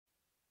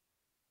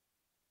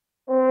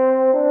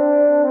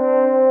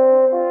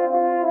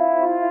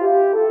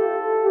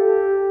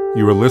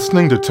You are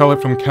listening to Tell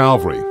It from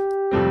Calvary,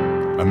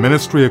 a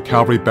ministry of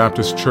Calvary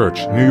Baptist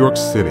Church, New York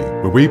City,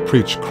 where we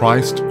preach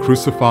Christ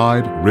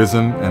crucified,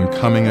 risen, and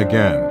coming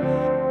again.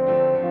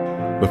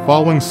 The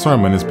following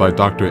sermon is by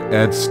Dr.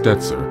 Ed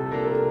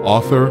Stetzer,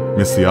 author,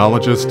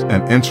 missiologist,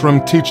 and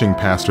interim teaching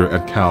pastor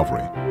at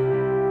Calvary.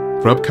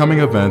 For upcoming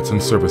events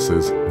and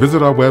services,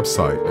 visit our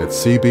website at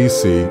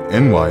cbcnyc.org.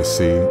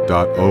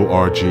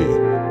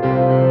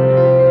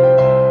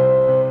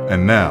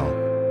 And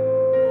now,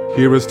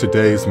 here is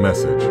today's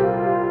message.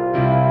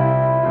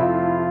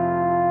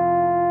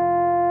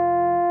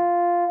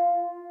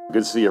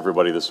 Good to see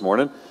everybody this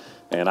morning.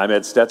 And I'm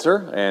Ed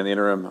Stetzer, and the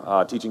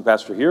interim teaching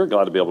pastor here.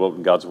 Glad to be able to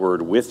open God's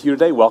Word with you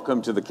today.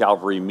 Welcome to the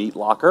Calvary Meat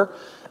Locker.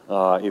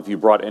 If you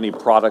brought any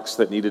products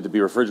that needed to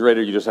be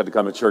refrigerated, you just had to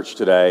come to church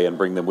today and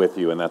bring them with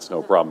you, and that's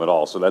no problem at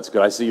all. So that's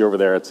good. I see you over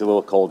there. It's a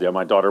little cold. Yeah,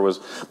 my daughter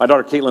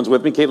Caitlin's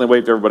with me. Caitlin,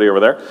 wave to everybody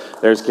over there.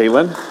 There's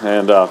Caitlin,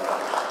 and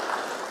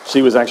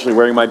she was actually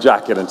wearing my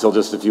jacket until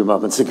just a few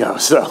moments ago.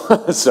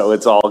 So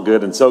it's all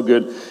good and so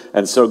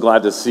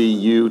glad to see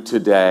you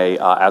today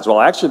as well.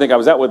 I actually think I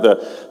was out to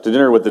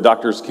dinner with the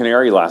Doctor's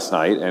Canary last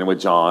night and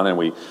with John, and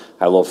we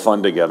had a little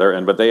fun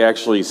together. But they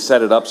actually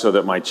set it up so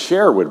that my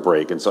chair would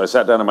break. And so I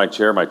sat down in my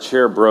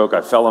chair broke, I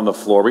fell on the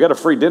floor. We got a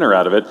free dinner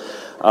out of it.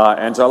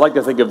 And so I like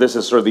to think of this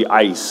as sort of the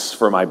ice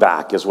for my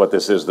back is what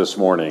this is this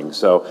morning.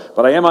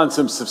 But I am on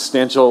some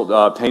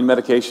substantial pain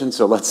medication,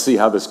 so let's see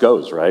how this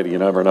goes, right? You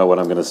never know what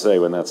I'm going to say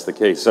when that's the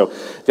case. So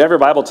if you have your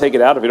Bible, take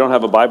it out. If you don't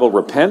have a Bible,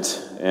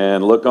 repent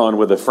and look on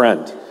with a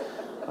friend.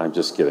 I'm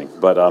just kidding.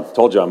 But I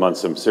told you I'm on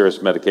some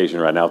serious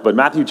medication right now. But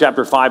Matthew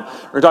chapter 5, we're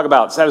going to talk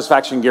about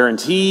satisfaction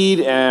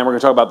guaranteed, and we're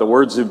going to talk about the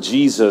words of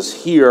Jesus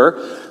here.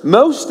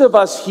 Most of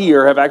us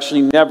here have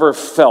actually never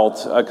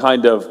felt a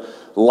kind of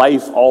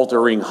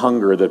life-altering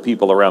hunger that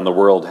people around the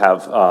world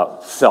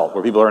have felt,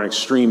 where people are in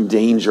extreme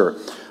danger,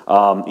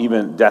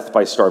 even death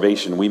by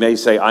starvation. We may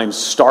say, I'm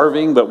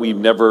starving, but we've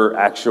never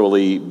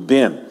actually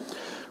been.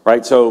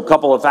 Right, so a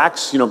couple of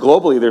facts.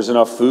 Globally, there's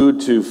enough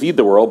food to feed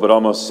the world, but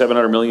almost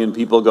 700 million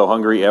people go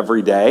hungry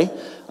every day.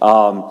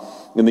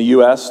 In the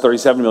U.S.,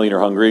 37 million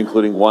are hungry,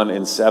 including 1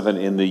 in 7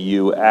 in the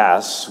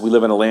U.S. We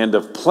live in a land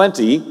of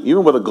plenty,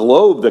 even with a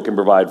globe that can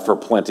provide for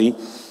plenty.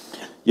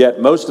 Yet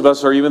most of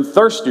us are even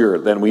thirstier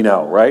than we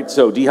know, right?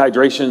 So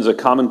dehydration is a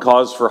common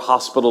cause for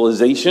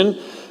hospitalization.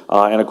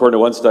 And according to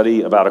one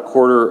study, about a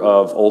quarter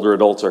of older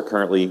adults are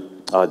currently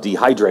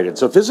dehydrated.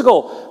 So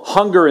physical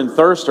hunger and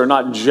thirst are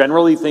not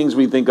generally things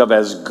we think of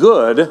as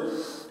good,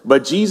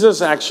 but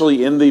Jesus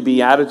actually in the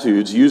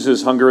Beatitudes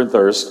uses hunger and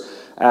thirst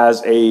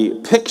as a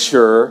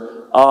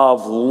picture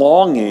of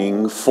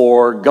longing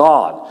for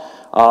God.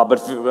 But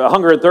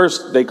hunger and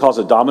thirst, they cause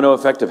a domino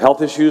effect of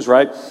health issues,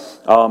 right?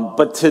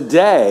 But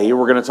today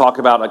we're going to talk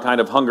about a kind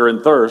of hunger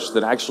and thirst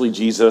that actually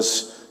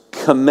Jesus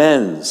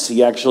commends.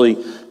 He actually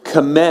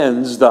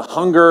commends the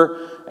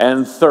hunger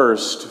and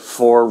thirst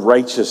for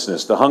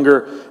righteousness, the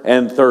hunger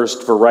and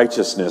thirst for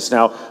righteousness.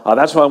 Now,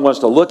 that's what I want us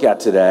to look at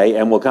today,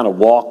 and we'll kind of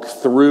walk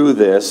through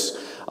this.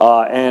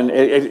 And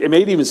it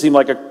may even seem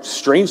like a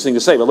strange thing to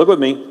say, but look with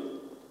me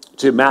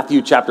to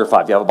Matthew chapter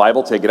 5. If you have a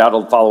Bible, take it out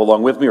and follow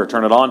along with me, or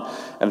turn it on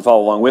and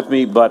follow along with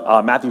me.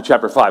 But Matthew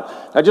chapter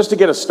 5. Now, just to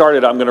get us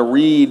started, I'm going to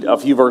read a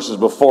few verses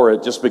before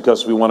it, just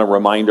because we want to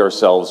remind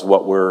ourselves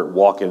what we're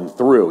walking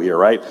through here,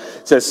 right?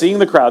 It says, seeing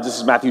the crowds, this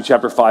is Matthew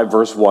chapter 5,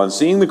 verse 1.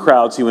 Seeing the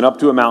crowds, he went up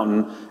to a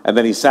mountain, and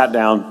then he sat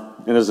down,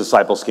 and his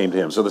disciples came to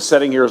him. So the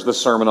setting here is the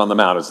Sermon on the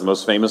Mount. It's the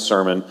most famous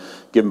sermon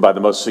given by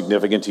the most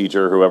significant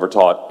teacher who ever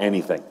taught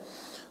anything.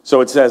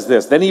 So it says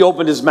this, then he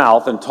opened his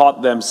mouth and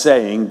taught them,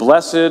 saying,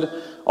 Blessed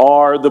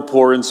are the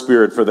poor in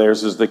spirit, for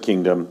theirs is the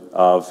kingdom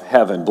of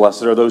heaven.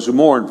 Blessed are those who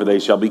mourn, for they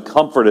shall be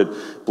comforted.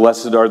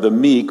 Blessed are the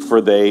meek,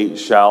 for they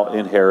shall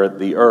inherit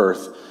the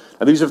earth.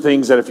 And these are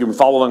things that if you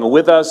follow along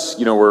with us,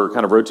 we're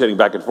kind of rotating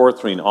back and forth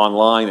between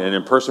online and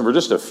in person for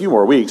just a few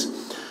more weeks.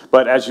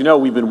 But as you know,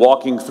 we've been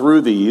walking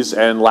through these,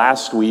 and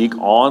last week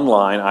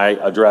online I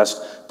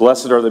addressed,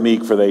 Blessed are the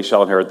meek, for they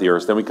shall inherit the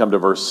earth. Then we come to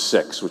verse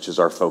 6, which is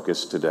our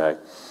focus today.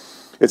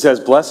 It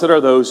says, Blessed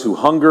are those who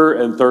hunger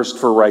and thirst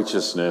for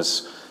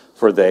righteousness,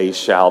 for they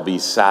shall be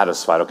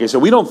satisfied. Okay, so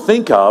we don't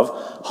think of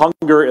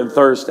hunger and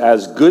thirst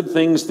as good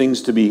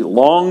things to be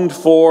longed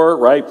for,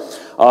 right?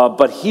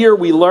 But here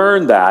we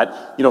learn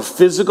that,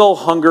 physical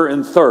hunger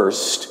and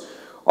thirst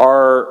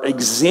are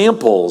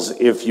examples,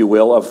 if you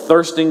will, of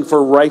thirsting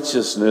for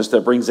righteousness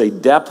that brings a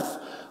depth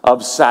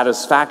of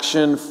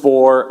satisfaction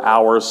for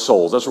our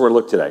souls. That's what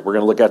we're going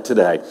to look at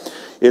today,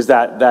 is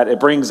that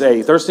it brings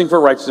thirsting for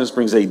righteousness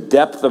brings a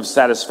depth of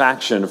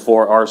satisfaction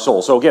for our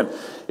soul. So again,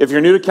 if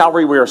you're new to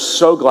Calvary, we are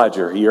so glad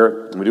you're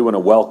here, and we do want to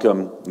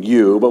welcome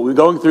you. But we're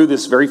going through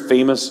this very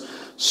famous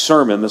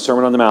sermon. The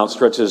Sermon on the Mount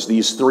stretches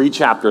these 3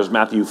 chapters,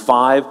 Matthew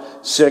 5,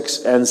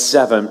 6, and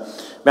 7.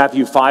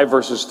 Matthew 5,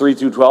 verses 3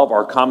 through 12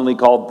 are commonly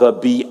called the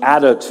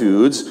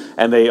Beatitudes,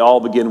 and they all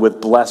begin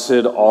with,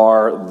 Blessed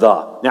are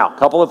the. Now, a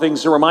couple of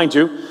things to remind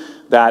you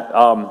that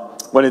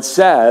when it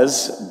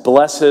says,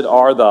 blessed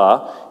are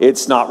the,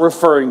 it's not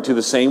referring to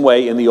the same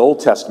way in the Old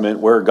Testament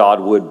where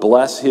God would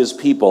bless his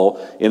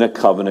people in a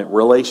covenant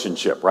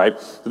relationship, right?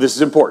 This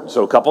is important.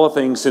 So a couple of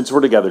things since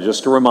we're together,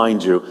 just to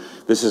remind you,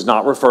 this is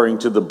not referring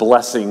to the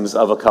blessings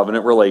of a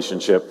covenant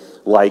relationship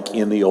like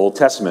in the Old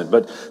Testament.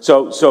 But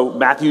so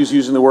Matthew's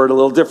using the word a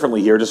little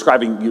differently here,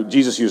 describing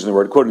Jesus using the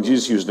word, quoting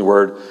Jesus using the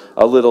word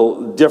a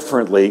little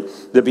differently.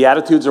 The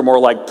Beatitudes are more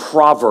like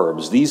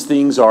proverbs. These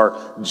things are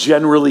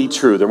generally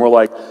true. They're more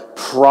like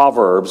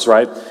proverbs,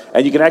 right?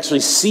 And you can actually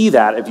see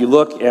that if you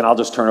look, and I'll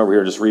just turn over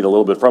here and just read a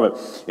little bit from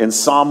it. In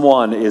Psalm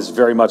 1 is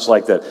very much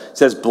like that. It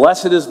says,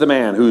 blessed is the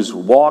man whose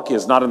walk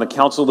is not in the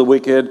counsel of the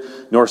wicked,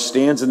 nor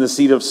stands in the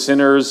seat of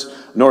sinners,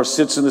 nor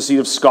sits in the seat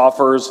of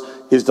scoffers.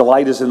 His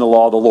delight is in the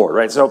law of the Lord,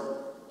 right? So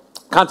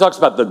kind of talks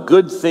about the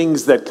good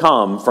things that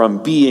come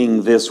from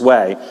being this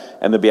way,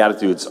 and the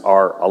Beatitudes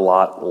are a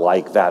lot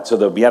like that. So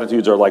the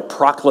Beatitudes are like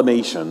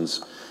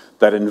proclamations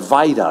that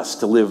invite us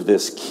to live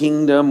this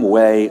kingdom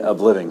way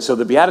of living. So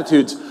the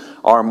Beatitudes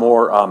are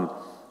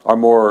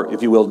more,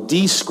 if you will,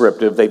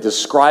 descriptive. They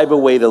describe a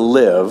way to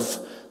live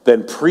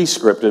than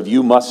prescriptive.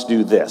 You must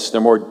do this.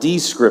 They're more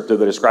descriptive.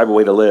 They describe a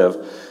way to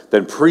live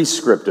than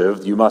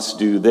prescriptive. You must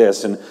do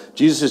this. And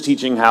Jesus is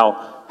teaching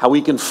how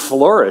we can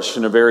flourish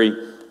in a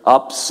very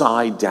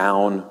upside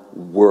down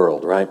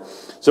world, right?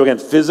 So again,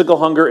 physical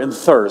hunger and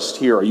thirst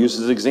here are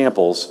used as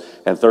examples,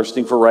 and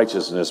thirsting for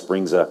righteousness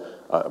brings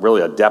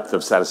really a depth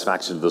of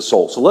satisfaction to the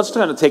soul. So let's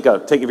kind of take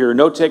if you're a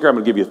note taker, I'm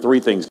going to give you three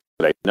things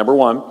today. Number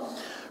one,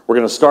 we're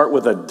going to start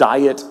with a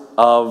diet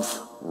of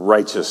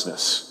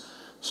righteousness.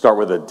 Start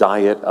with a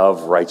diet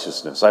of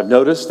righteousness. I've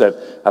noticed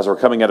that as we're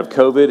coming out of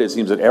COVID, it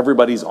seems that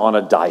everybody's on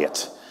a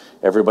diet.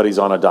 Everybody's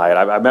on a diet.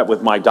 I met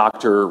with my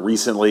doctor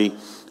recently,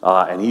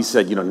 and he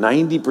said,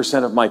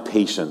 90% of my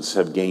patients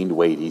have gained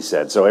weight, he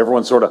said. So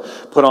everyone sort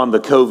of put on the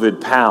COVID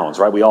pounds,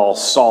 right? We all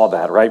saw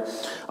that, right?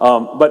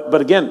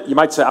 But again,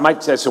 I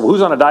might say, so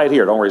who's on a diet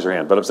here? Don't raise your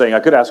hand. But I'm saying I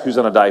could ask who's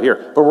on a diet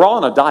here. But we're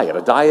all on a diet.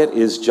 A diet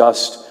is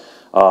just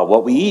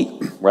what we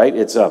eat, right?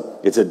 It's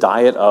a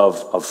diet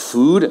of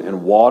food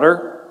and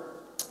water.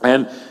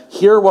 And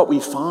here what we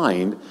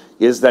find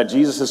is that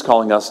Jesus is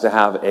calling us to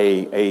have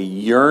a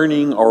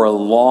yearning or a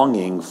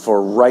longing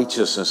for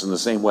righteousness in the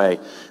same way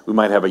we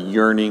might have a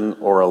yearning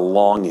or a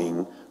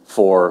longing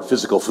for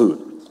physical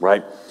food,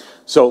 right?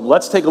 So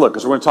let's take a look,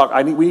 because we're going to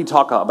talk. We need to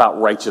talk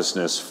about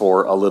righteousness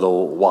for a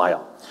little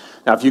while.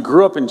 Now, if you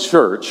grew up in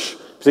church,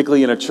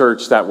 particularly in a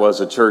church that was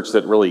a church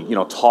that really,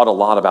 taught a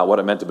lot about what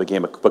it meant to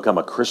become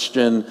a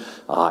Christian,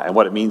 and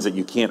what it means that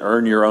you can't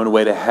earn your own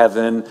way to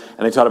heaven, and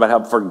they taught about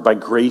how by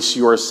grace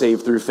you are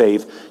saved through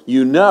faith,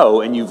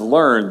 and you've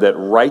learned that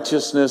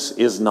righteousness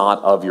is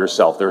not of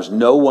yourself. There's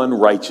no one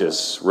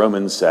righteous,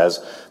 Romans says,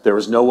 there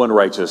is no one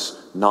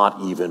righteous,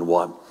 not even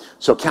one.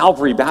 So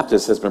Calvary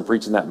Baptist has been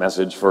preaching that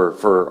message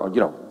for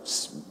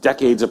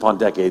decades upon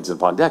decades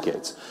upon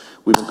decades.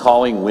 We've been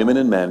calling women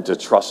and men to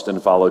trust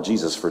and follow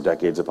Jesus for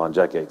decades upon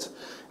decades.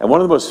 And one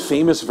of the most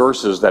famous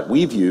verses that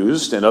we've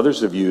used and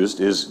others have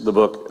used is the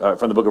book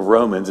from the book of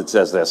Romans. It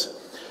says this,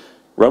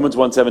 Romans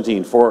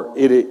 1:17, for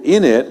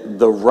in it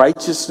the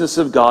righteousness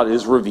of God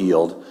is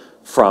revealed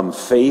from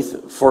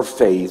faith for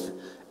faith,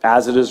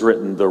 as it is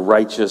written, the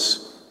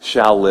righteous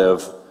shall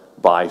live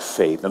by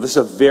faith. Now this is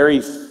a very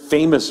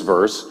famous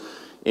verse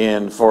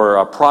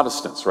for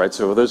Protestants, right?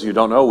 So for those of you who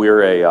don't know,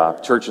 we're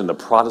a church in the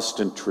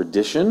Protestant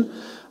tradition.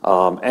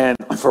 And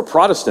for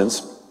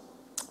Protestants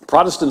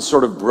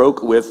sort of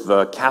broke with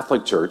the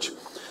Catholic Church,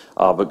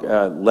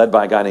 led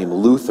by a guy named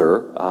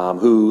Luther,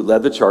 who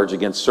led the charge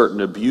against certain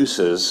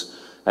abuses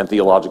and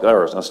theological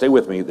errors. Now stay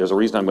with me, there's a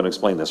reason I'm going to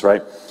explain this,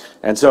 right?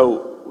 And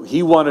so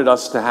he wanted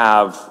us to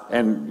have,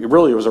 and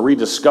really it was a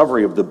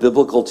rediscovery of the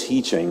biblical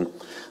teaching,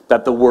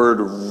 that the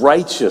word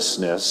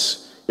righteousness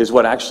is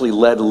what actually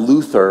led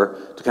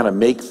Luther to kind of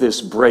make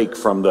this break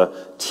from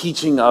the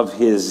teaching of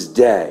his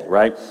day,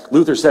 right?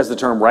 Luther says the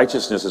term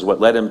righteousness is what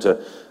led him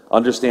to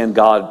understand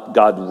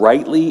God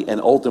rightly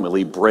and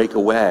ultimately break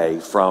away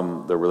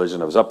from the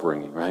religion of his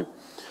upbringing, right?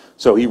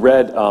 So he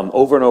read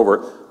over and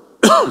over,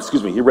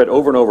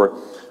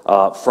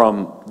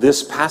 from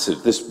this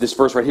passage, this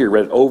verse right here, he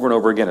read it over and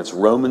over again. It's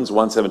Romans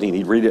 1:17.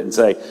 He'd read it and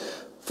say,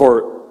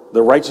 for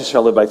the righteous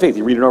shall live by faith.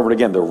 He'd read it over and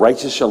again, the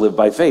righteous shall live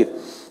by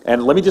faith.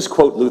 And let me just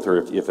quote Luther,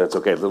 if that's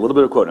okay. A little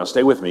bit of quote. Now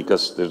stay with me,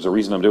 because there's a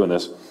reason I'm doing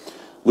this.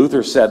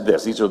 Luther said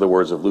this. These are the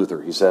words of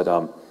Luther. He said,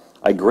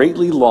 I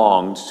greatly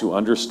longed to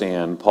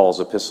understand Paul's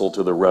epistle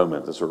to the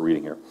Romans. That's what we're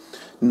reading here.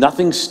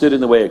 Nothing stood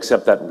in the way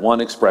except that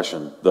one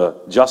expression,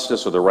 the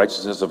justice or the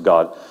righteousness of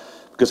God,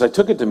 because I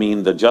took it to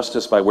mean the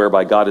justice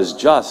whereby God is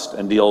just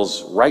and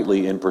deals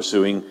rightly in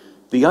pursuing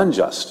the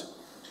unjust.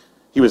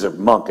 He was a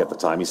monk at the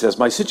time. He says,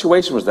 my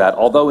situation was that,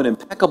 although an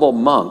impeccable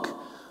monk,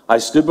 I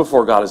stood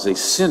before God as a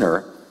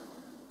sinner,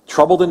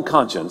 troubled in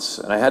conscience,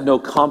 and I had no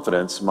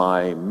confidence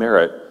my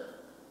merit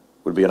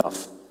would be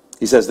enough.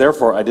 He says,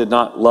 therefore, I did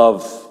not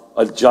love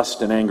a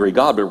just and angry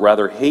God, but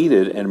rather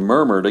hated and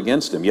murmured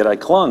against him. Yet I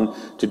clung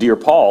to dear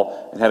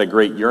Paul and had a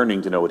great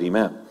yearning to know what he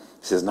meant.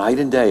 He says, night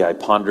and day I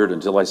pondered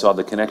until I saw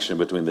the connection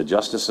between the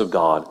justice of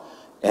God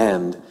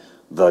and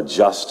the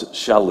just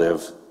shall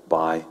live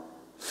by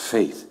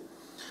faith.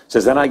 It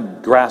says, then I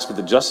grasped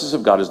that the justice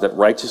of God is that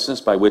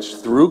righteousness by which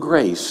through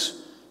grace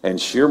and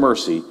sheer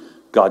mercy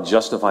God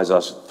justifies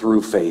us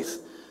through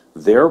faith.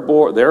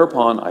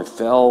 Thereupon I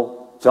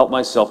felt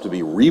myself to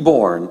be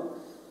reborn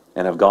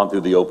and have gone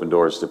through the open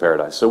doors to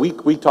paradise. So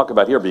we talk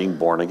about here being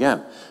born again.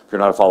 If you're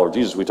not a follower of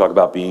Jesus, we talk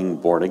about being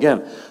born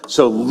again.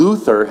 So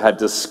Luther had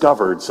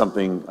discovered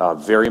something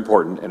very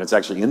important, and it's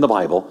actually in the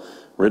Bible,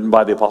 written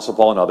by the Apostle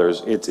Paul and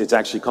others. It's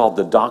actually called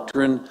the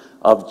doctrine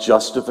of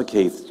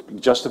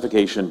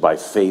justification by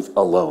faith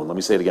alone. Let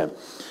me say it again.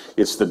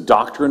 It's the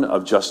doctrine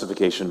of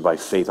justification by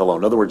faith alone.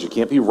 In other words, you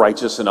can't be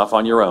righteous enough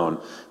on your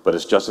own, but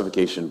it's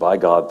justification by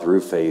God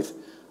through faith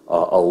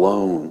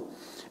alone.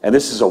 And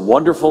this is a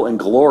wonderful and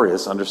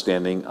glorious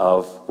understanding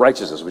of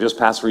righteousness. We just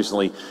passed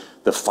recently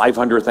the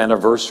 500th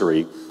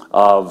anniversary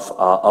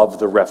of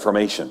the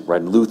Reformation,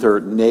 right? And Luther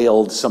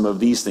nailed some of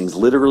these things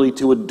literally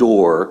to a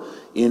door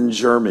in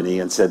Germany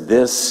and said,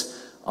 this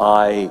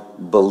I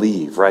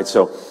believe, right?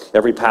 So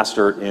every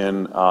pastor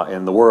in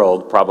the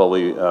world,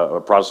 probably a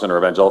Protestant or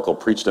evangelical,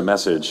 preached a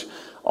message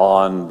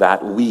on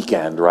that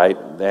weekend, right?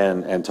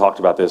 And talked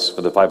about this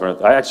for the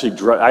 500th. I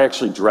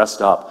actually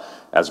dressed up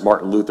as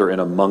Martin Luther in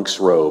a monk's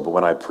robe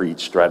when I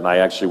preached, right? And I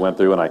actually went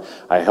through and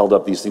I held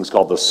up these things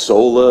called the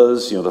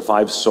solas, the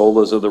 5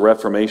 solas of the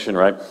Reformation,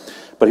 right?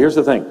 But here's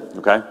the thing,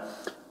 okay?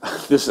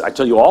 I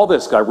tell you all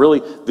this,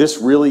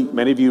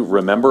 many of you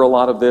remember a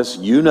lot of this.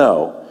 You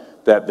know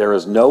that there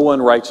is no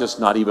one righteous,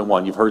 not even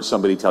one. You've heard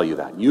somebody tell you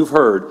that. You've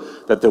heard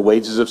that the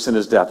wages of sin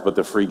is death, but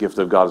the free gift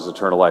of God is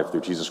eternal life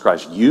through Jesus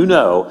Christ. You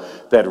know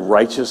that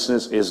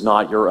righteousness is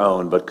not your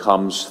own, but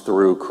comes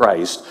through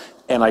Christ.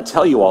 And I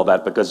tell you all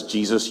that because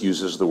Jesus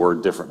uses the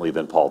word differently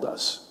than Paul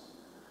does.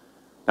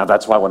 Now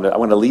that's why I want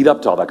to lead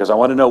up to all that, because I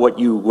want to know what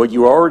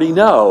you already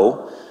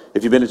know,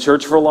 if you've been in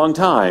church for a long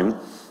time,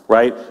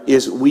 right,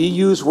 is we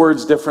use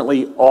words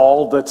differently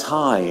all the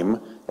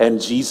time, and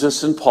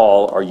Jesus and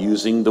Paul are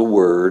using the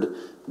word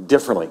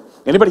differently.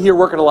 Anybody here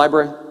work at a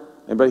library?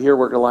 Anybody here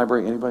work at a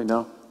library? Anybody?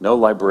 No? No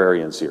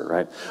librarians here,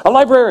 right? A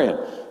librarian.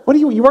 What do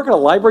you work at a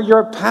library?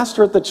 You're a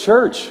pastor at the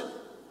church.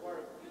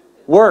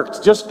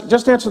 Worked.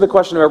 Just answer the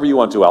question however you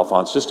want to,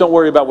 Alphonse. Just don't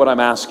worry about what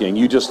I'm asking.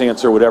 You just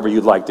answer whatever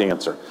you'd like to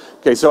answer.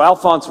 Okay, so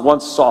Alphonse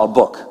once saw a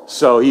book,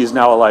 so he's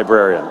now a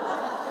librarian.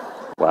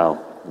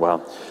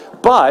 Wow.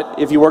 But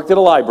if you worked at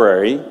a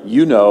library,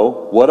 you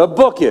know what a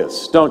book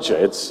is, don't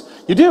you?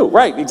 You do,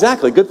 right,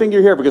 exactly. Good thing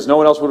you're here because no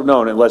one else would have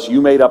known unless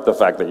you made up the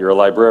fact that you're a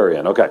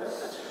librarian. Okay,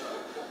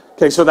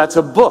 so that's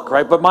a book,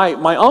 right? But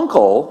my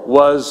uncle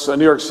was a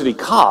New York City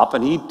cop,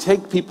 and he'd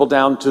take people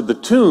down to the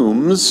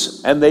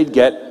tombs, and they'd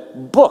get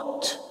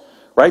booked,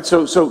 right?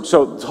 So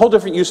whole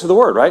different use of the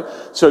word, right?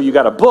 So you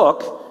got a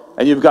book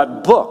and you've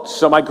got booked.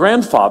 So my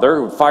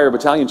grandfather, fire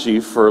battalion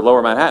chief for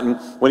Lower Manhattan,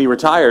 when he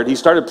retired, he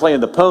started playing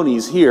the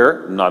ponies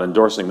here. I'm not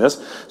endorsing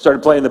this.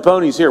 Started playing the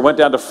ponies here. Went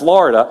down to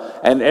Florida,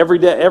 and every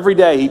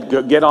day he'd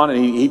get on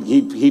and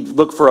he'd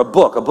look for a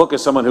book. A book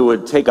is someone who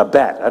would take a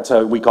bet. That's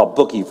how we call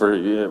bookie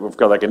we've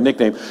got like a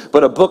nickname.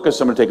 But a book is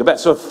someone to take a bet.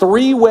 So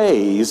 3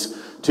 ways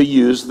to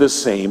use the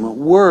same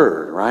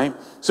word, right?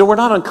 So we're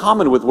not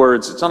uncommon with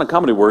words. It's not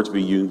uncommon with words to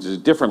be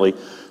used differently.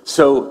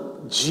 So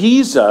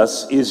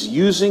Jesus is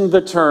using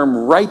the term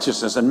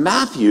righteousness, and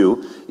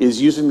Matthew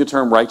is using the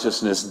term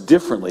righteousness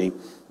differently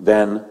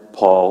than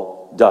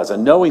Paul does.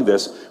 And knowing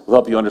this will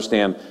help you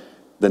understand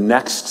the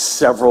next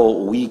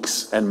several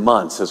weeks and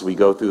months as we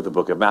go through the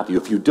book of Matthew.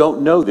 If you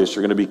don't know this,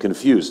 you're going to be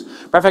confused.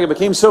 Matter of fact, it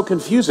became so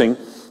confusing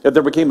that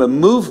there became a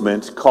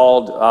movement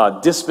called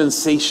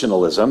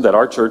dispensationalism that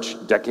our church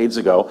decades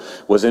ago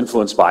was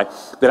influenced by,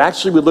 that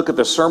actually would look at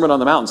the Sermon on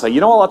the Mount and say, you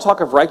know, all that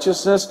talk of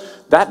righteousness,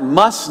 that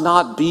must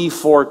not be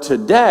for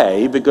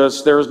today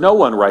because there is no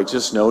one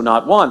righteous, no,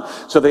 not one.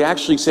 So they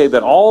actually say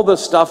that all the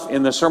stuff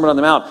in the Sermon on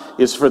the Mount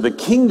is for the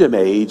kingdom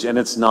age and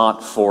it's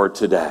not for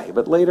today.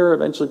 But later,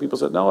 eventually people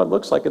said, no, it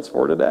looks like it's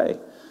for today.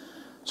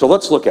 So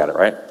let's look at it,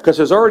 right? Because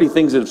there's already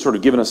things that have sort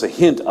of given us a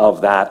hint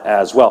of that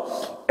as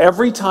well.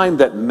 Every time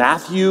that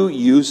Matthew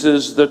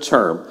uses the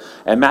term,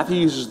 and Matthew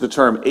uses the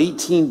term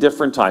 18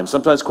 different times,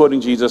 sometimes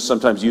quoting Jesus,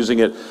 sometimes using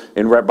it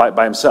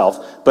by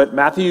himself, but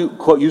Matthew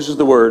uses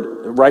the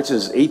word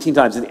righteousness 18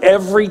 times, and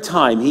every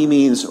time he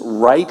means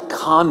right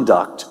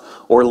conduct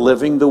or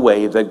living the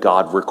way that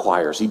God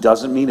requires. He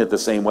doesn't mean it the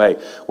same way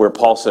where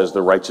Paul says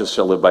the righteous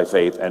shall live by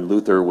faith, and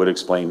Luther would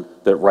explain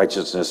that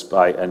righteousness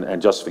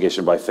and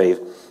justification by faith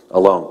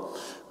alone.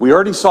 We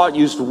already saw it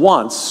used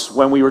once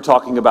when we were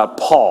talking about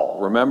Paul.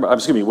 When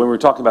we were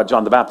talking about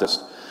John the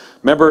Baptist.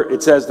 Remember,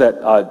 it says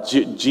that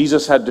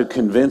Jesus had to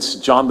convince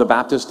John the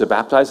Baptist to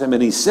baptize him,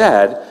 and he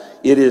said,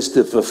 it is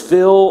to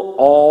fulfill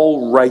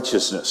all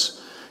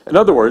righteousness. In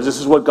other words, this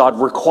is what God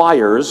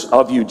requires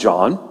of you,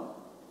 John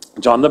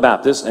the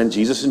Baptist, and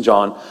Jesus and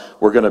John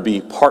were going to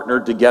be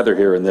partnered together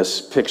here in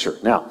this picture.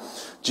 Now,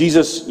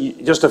 Jesus,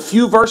 just a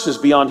few verses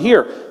beyond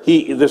here,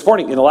 this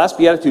morning in the last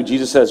beatitude,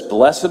 Jesus says,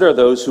 blessed are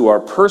those who are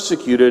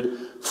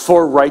persecuted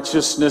for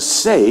righteousness'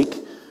 sake.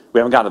 We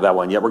haven't gotten to that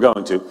one yet. We're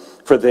going to.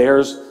 For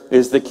theirs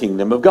is the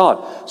kingdom of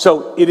God.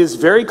 So it is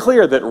very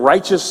clear that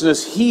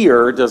righteousness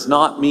here does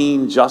not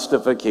mean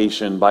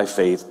justification by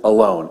faith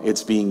alone.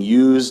 It's being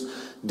used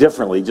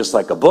differently, just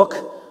like a book,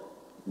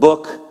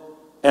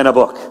 and a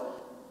book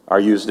are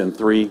used in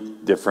three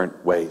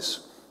different ways.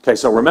 Okay,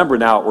 so remember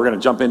now, we're going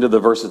to jump into the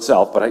verse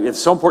itself, but it's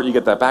so important you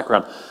get that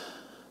background.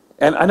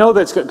 And I know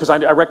that's good because I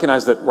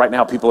recognize that right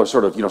now people are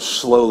sort of,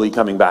 slowly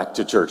coming back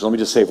to church. Let me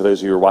just say for those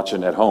of you who are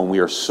watching at home, we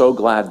are so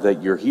glad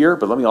that you're here,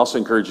 but let me also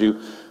encourage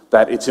you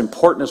that it's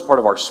important as part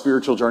of our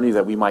spiritual journey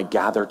that we might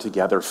gather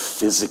together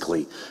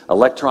physically.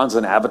 Electrons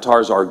and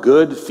avatars are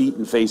good, feet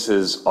and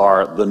faces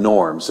are the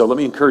norm. So let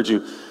me encourage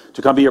you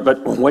to come be here.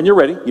 But when you're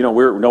ready, no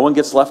one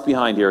gets left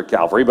behind here at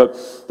Calvary.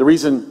 But the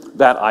reason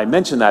that I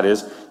mention that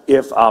is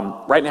if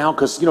right now,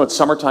 because it's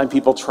summertime,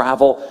 people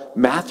travel,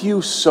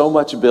 Matthew so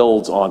much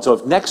builds on. So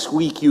if next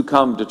week you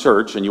come to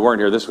church and you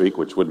weren't here this week,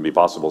 which wouldn't be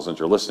possible since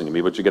you're listening to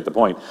me, but you get the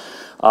point.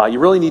 You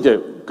really need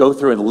to go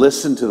through and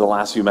listen to the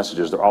last few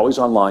messages. They're always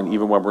online.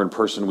 Even when we're in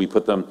person, we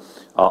put them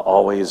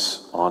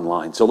always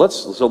online. So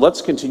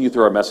let's continue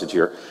through our message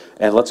here,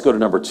 and let's go to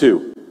number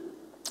 2.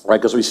 Right,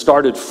 because we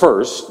started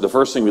first, the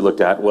first thing we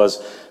looked at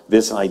was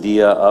this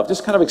idea of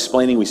just kind of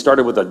explaining, we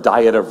started with a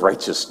diet of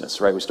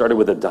righteousness, right? We started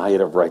with a diet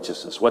of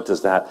righteousness. What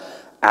does that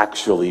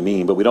actually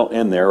mean? But we don't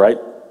end there, right?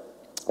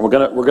 We're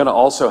gonna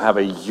also have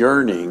a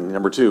yearning.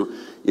 Number 2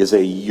 is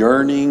a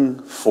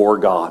yearning for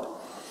God.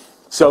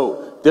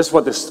 So this is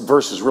what this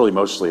verse is really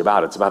mostly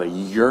about. It's about a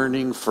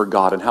yearning for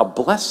God and how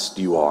blessed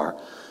you are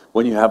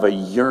when you have a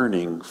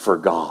yearning for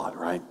God,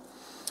 right?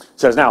 It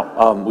says,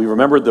 now, we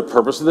remembered the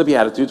purpose of the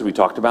Beatitudes. We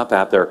talked about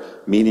that. Their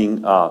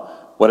meaning,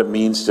 what it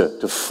means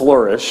to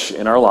flourish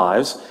in our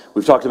lives.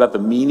 We've talked about the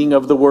meaning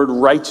of the word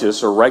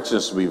righteous, or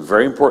righteousness will be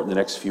very important in the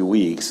next few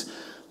weeks.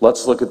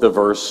 Let's look at the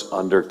verse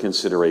under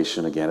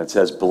consideration again. It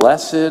says,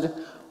 blessed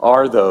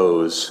are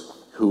those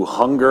who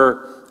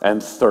hunger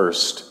and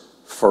thirst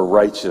for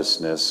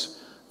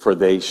righteousness, for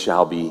they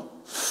shall be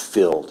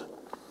filled.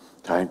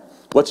 Okay?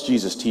 What's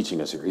Jesus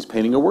teaching us here? He's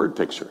painting a word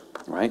picture,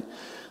 right?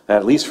 That,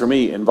 at least for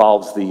me,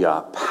 involves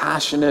the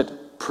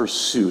passionate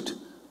pursuit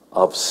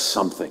of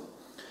something.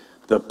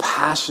 The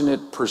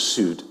passionate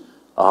pursuit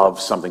of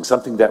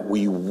something that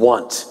we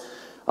want,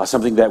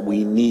 something that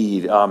we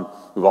need. We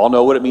all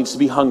know what it means to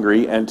be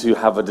hungry and to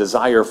have a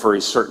desire for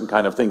a certain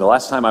kind of thing. The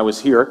last time I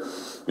was here,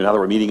 now that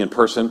we're meeting in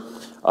person,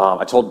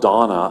 I told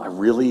Donna I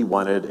really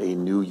wanted a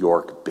New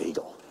York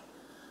bagel.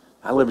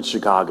 I live in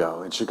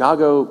Chicago, and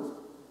Chicago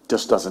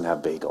just doesn't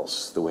have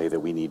bagels the way that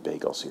we need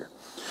bagels here.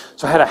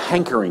 So I had a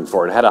hankering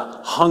for it. I had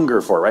a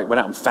hunger for it, right? Went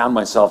out and found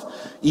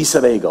myself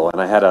Isa Bagel,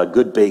 and I had a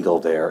good bagel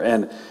there.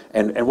 And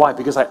why?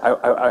 Because I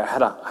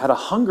had a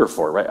hunger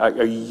for it, right?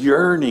 A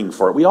yearning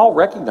for it. We all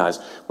recognize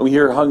when we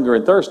hear hunger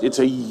and thirst, it's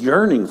a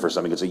yearning for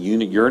something. It's a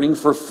yearning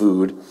for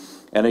food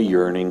and a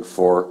yearning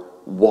for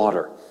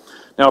water.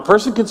 Now, a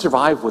person can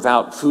survive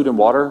without food and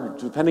water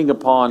depending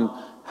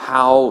upon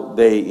how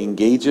they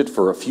engage it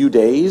for a few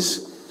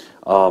days.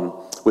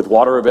 With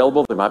water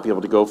available, they might be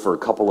able to go for a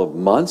couple of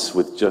months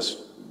with just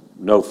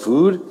no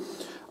food.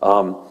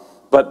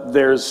 But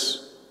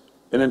there's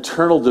an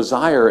internal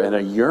desire and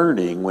a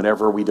yearning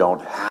whenever we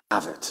don't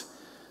have it.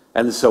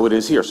 And so it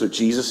is here. So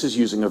Jesus is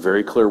using a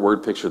very clear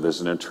word picture.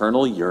 There's an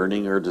internal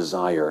yearning or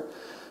desire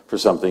for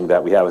something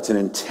that we have. It's an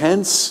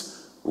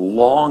intense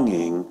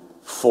longing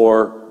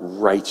for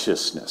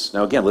righteousness.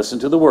 Now again, listen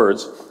to the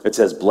words. It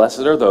says,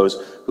 blessed are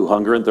those who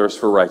hunger and thirst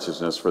for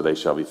righteousness, for they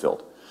shall be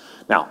filled.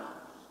 Now,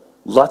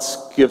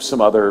 let's give some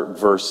other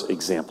verse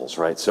examples,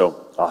 right?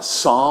 So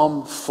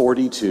Psalm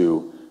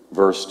 42,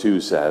 verse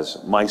 2 says,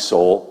 my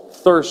soul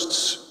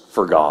thirsts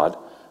for God,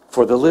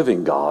 for the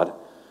living God.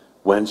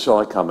 When shall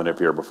I come and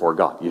appear before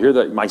God? You hear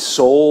that? My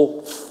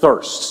soul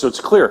thirsts. So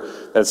it's clear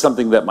that it's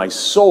something that my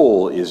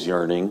soul is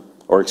yearning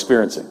or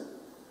experiencing.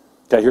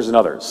 Okay, here's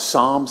another.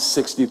 Psalm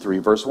 63,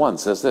 verse 1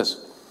 says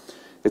this.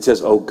 It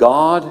says, O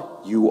God,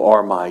 you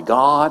are my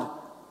God.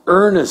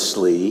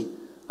 Earnestly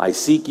I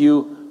seek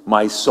you.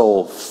 My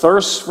soul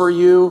thirsts for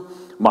you.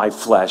 My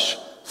flesh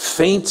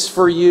faints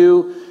for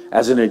you,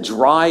 as in a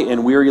dry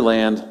and weary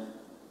land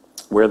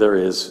where there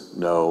is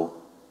no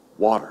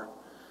water.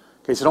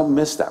 Okay, so don't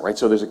miss that, right?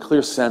 So there's a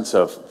clear sense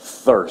of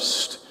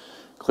thirst.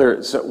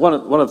 So one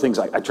of the things,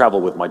 I travel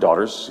with my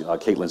daughters.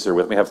 Caitlin's here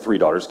with me. I have 3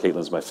 daughters.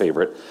 Caitlin's my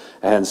favorite.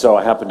 And so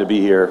I happen to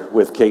be here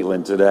with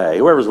Caitlin today.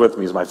 Whoever's with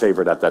me is my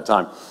favorite at that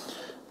time.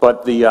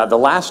 But the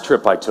last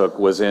trip I took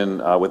was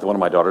with one of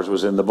my daughters,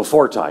 was in the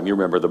before time. You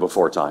remember the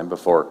before time,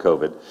 before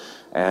COVID.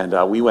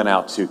 And we went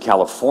out to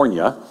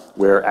California,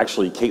 where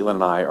actually Caitlin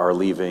and I are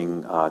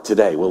leaving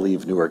today. We'll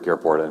leave Newark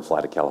Airport and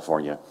fly to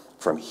California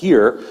from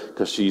here,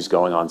 because she's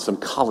going on some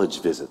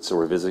college visits. So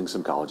we're visiting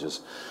some colleges.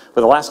 But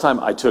the last time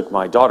I took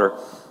my daughter,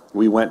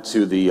 we went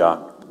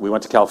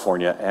to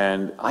California,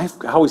 and I've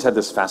always had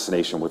this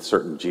fascination with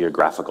certain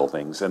geographical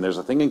things. And there's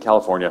a thing in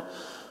California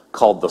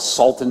called the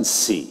Salton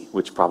Sea,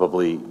 which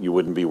probably you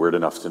wouldn't be weird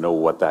enough to know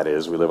what that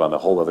is. We live on the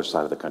whole other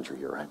side of the country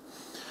here, right?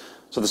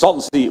 So the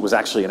Salton Sea was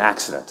actually an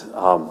accident.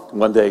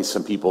 One day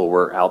some people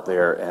were out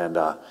there and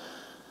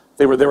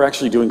they were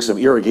actually doing some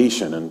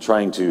irrigation and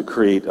trying to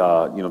create, they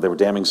were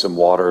damming some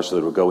water so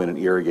that it would go in and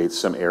irrigate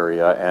some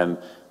area. And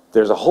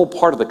there's a whole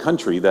part of the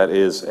country that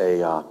is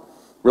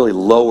really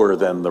lower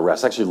than the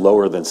rest, actually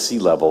lower than sea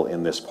level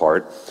in this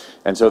part.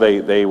 And so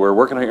they were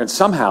working on it, and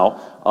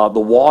somehow the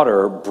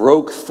water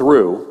broke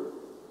through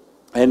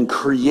and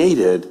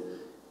created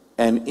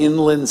an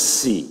inland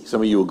sea.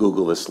 Some of you will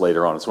Google this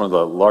later on. It's one of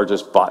the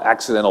largest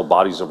accidental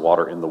bodies of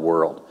water in the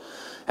world.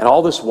 And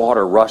all this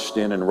water rushed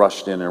in and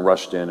rushed in and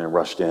rushed in and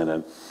rushed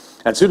in.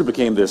 And soon it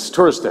became this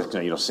tourist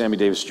destination. Sammy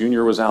Davis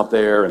Jr. was out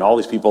there, and all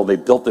these people, they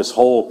built this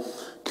whole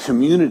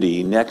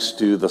community next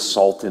to the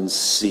Salton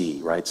Sea,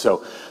 right?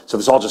 So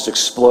this all just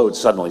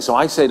explodes suddenly. So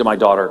I say to my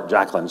daughter,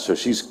 Jacqueline, so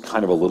she's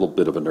kind of a little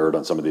bit of a nerd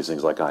on some of these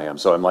things like I am.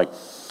 So I'm like,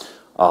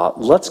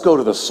 let's go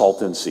to the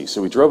Salton Sea.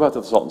 So we drove out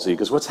to the Salton Sea,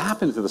 because what's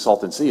happened to the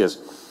Salton Sea is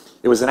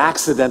it was an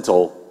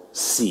accidental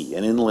sea,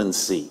 an inland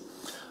sea.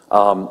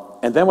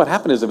 And then what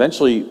happened is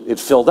eventually it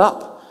filled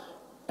up.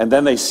 And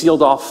then they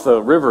sealed off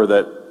the river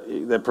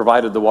that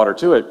provided the water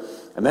to it.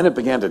 And then it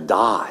began to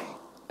die.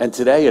 And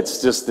today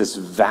it's just this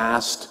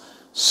vast,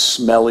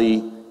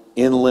 smelly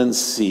inland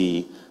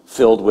sea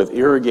filled with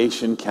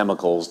irrigation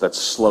chemicals that's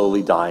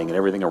slowly dying, and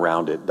everything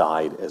around it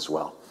died as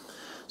well.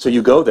 So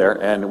you go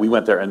there, and we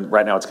went there, and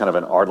right now it's kind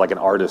of like an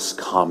artist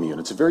commune.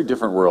 It's a very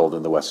different world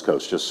in the West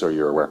Coast, just so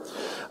you're aware.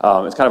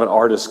 It's kind of an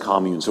artist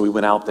commune. So we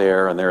went out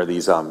there, and there are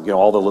these,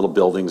 all the little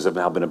buildings have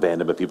now been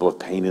abandoned, but people have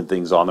painted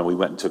things on them. We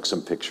went and took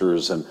some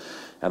pictures and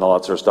all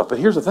that sort of stuff. But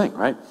here's the thing,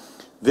 right?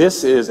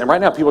 And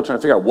right now people are trying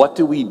to figure out, what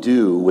do we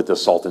do with the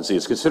Salton Sea?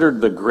 It's considered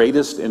the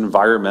greatest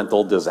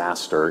environmental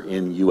disaster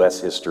in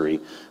U.S. history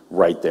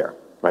right there,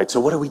 right? So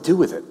what do we do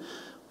with it?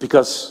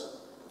 Because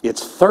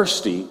it's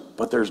thirsty,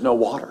 but there's no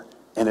water.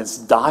 And it's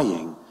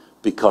dying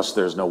because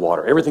there's no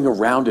water. Everything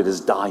around it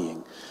is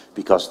dying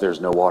because there's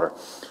no water.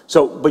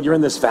 So, but you're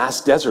in this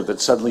vast desert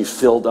that's suddenly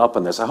filled up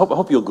in this. I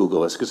hope you'll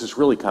Google this, because it's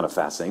really kind of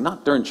fascinating.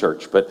 Not during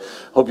church, but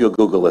I hope you'll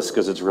Google this,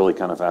 because it's really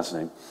kind of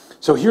fascinating.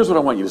 So here's what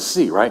I want you to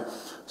see, right?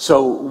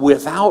 So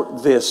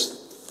without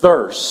this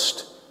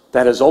thirst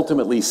that is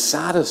ultimately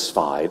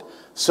satisfied,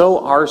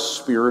 so our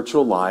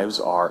spiritual lives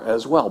are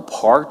as well,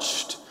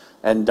 parched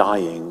and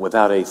dying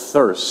without a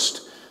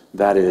thirst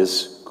that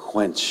is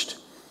quenched.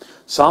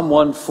 Psalm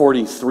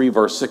 143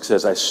 verse 6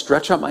 says, I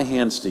stretch out my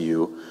hands to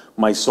you,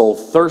 my soul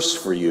thirsts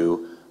for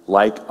you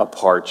like a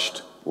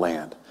parched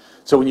land.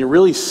 So when you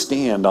really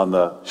stand on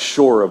the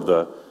shore of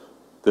the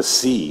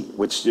sea,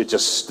 which the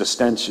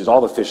stench is,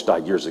 all the fish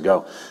died years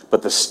ago,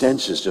 but the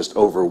stench is just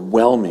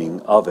overwhelming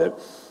of it.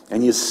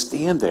 And you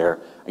stand there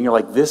and you're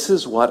like, this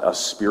is what a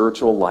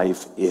spiritual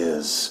life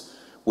is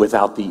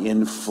without the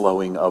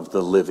inflowing of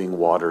the living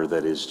water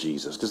that is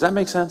Jesus. Does that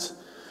make sense?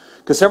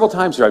 Because several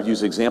times here I've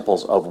used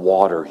examples of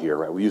water here,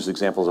 right? We use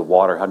examples of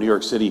water, how New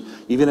York City,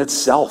 even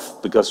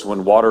itself, because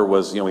when water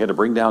was, we had to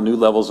bring down new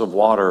levels of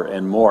water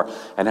and more,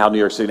 and how New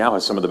York City now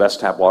has some of the best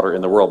tap water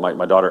in the world.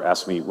 My daughter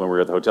asked me when we were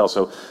at the hotel,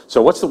 so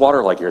what's the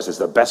water like here? It says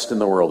the best in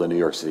the world in New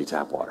York City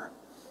tap water.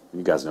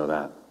 You guys know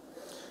that.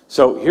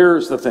 So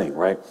here's the thing,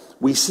 right?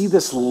 We see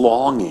this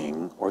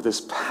longing or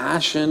this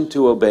passion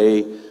to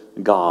obey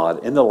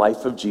God in the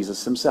life of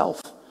Jesus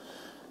himself.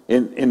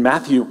 In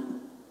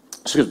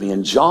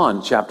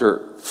John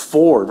chapter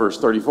 4, verse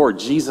 34,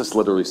 Jesus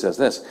literally says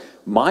this,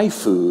 my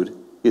food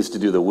is to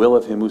do the will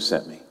of him who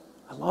sent me.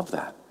 I love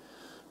that.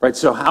 Right?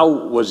 So how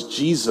was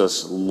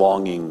Jesus'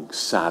 longing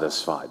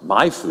satisfied?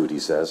 My food, he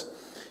says,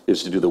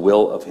 is to do the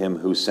will of him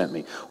who sent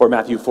me. Or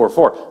Matthew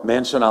 4:4,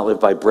 man shall not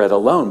live by bread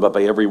alone, but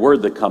by every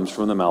word that comes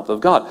from the mouth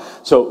of God.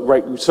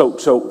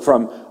 So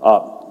from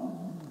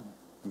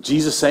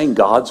Jesus saying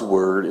God's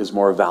word is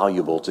more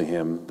valuable to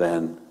him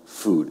than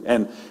food.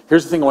 And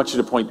here's the thing I want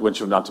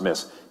you not to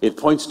miss. It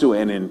points to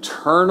an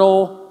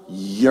internal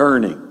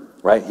yearning,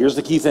 right? Here's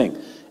the key thing.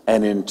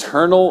 An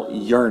internal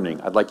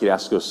yearning. I'd like you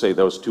to say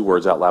those two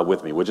words out loud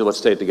with me. Would you? Let's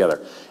say it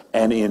together.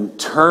 An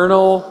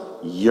internal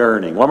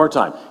yearning. One more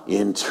time.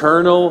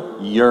 Internal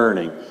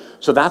yearning.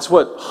 So that's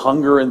what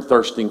hunger and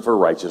thirsting for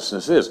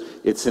righteousness is.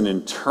 It's an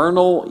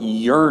internal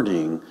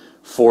yearning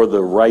for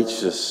the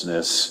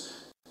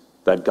righteousness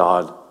that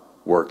God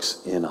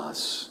works in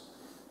us.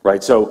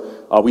 Right?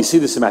 So we see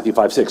this in Matthew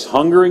 5:6.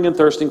 Hungering and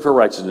thirsting for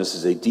righteousness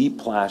is a deep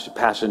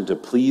passion to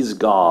please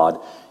God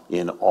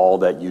in all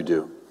that you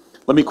do.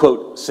 Let me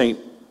quote St.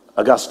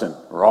 Augustine,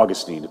 or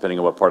Augustine, depending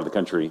on what part of the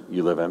country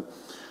you live in.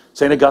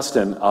 St.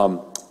 Augustine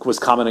was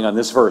commenting on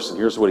this verse, and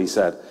here's what he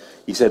said.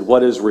 He said,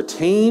 what is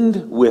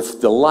retained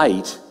with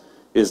delight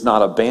is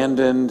not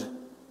abandoned.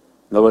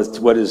 In other words,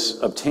 what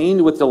is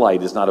obtained with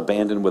delight is not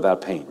abandoned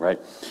without pain, right?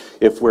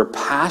 If we're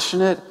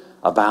passionate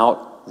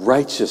about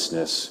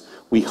righteousness,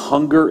 we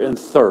hunger and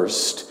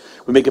thirst,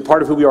 we make it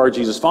part of who we are,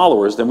 Jesus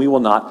followers, then we will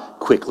not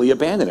quickly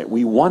abandon it.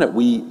 We want it.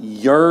 We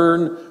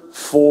yearn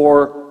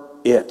for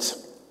it.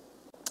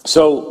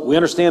 So we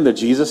understand that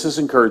Jesus is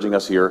encouraging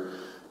us here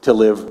to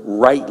live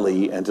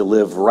rightly and to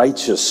live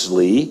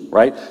righteously,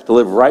 right? To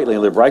live rightly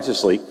and live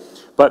righteously.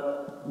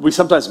 But we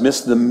sometimes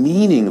miss the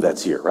meaning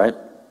that's here, right?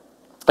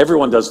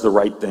 Everyone does the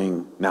right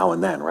thing now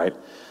and then, right?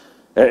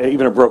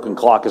 Even a broken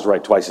clock is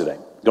right twice a day.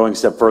 Going a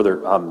step further,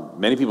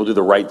 many people do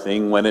the right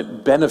thing when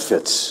it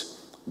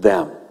benefits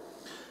them.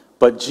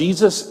 But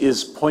Jesus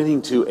is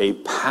pointing to a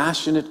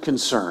passionate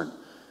concern,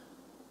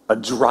 a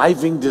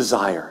driving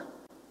desire,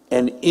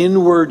 an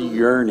inward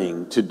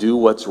yearning to do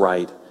what's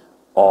right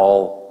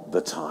all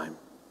the time.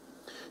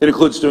 It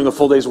includes doing a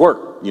full day's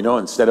work,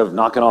 instead of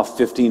knocking off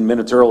 15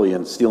 minutes early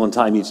and stealing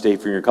time each day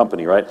for your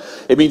company, right?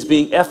 It means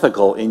being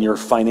ethical in your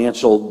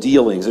financial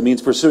dealings. It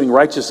means pursuing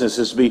righteousness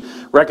is to be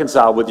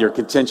reconciled with your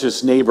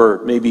contentious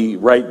neighbor, maybe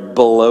right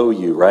below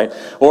you, right?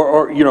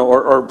 Or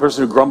a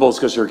person who grumbles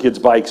because your kids'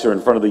 bikes are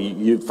in front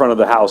of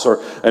the house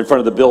or in front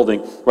of the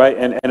building, right?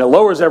 And it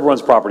lowers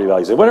everyone's property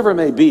values. Whatever it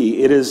may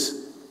be,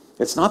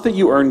 it's not that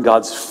you earn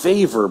God's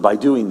favor by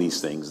doing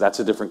these things.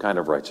 That's a different kind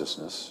of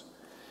righteousness.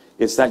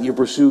 It's that you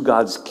pursue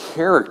God's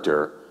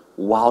character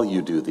while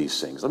you do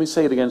these things. Let me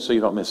say it again so you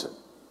don't miss it.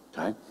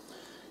 Okay?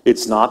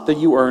 It's not that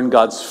you earn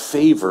God's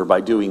favor by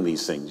doing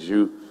these things.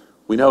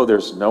 We know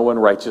there's no one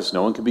righteous,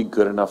 no one can be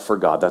good enough for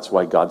God. That's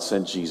why God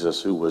sent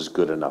Jesus, who was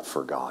good enough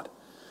for God.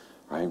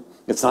 Right?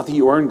 It's not that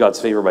you earn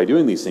God's favor by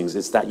doing these things.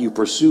 It's that you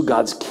pursue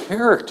God's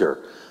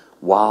character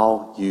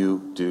while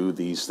you do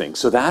these things.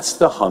 So that's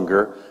the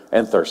hunger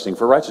and thirsting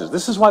for righteousness.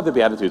 This is why the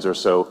Beatitudes are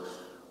so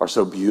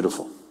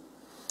beautiful.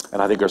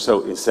 And I think are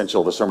so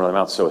essential. The Sermon on the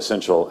Mount is so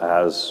essential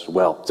as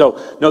well. So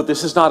note,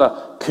 this is not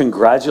a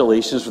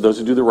congratulations for those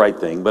who do the right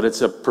thing, but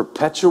it's a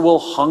perpetual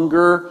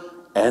hunger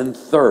and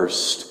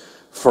thirst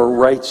for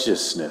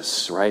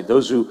righteousness, right?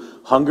 Those who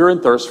hunger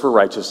and thirst for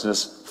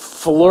righteousness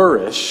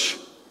flourish,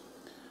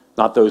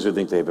 not those who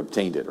think they've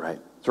obtained it, right?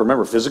 So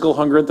remember, physical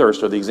hunger and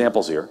thirst are the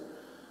examples here.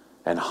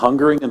 And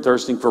hungering and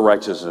thirsting for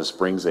righteousness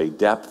brings a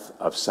depth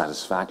of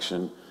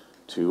satisfaction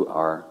to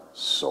our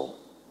soul.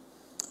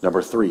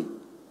 Number 3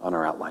 on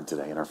our outline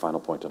today, and our final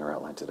point on our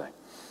outline today.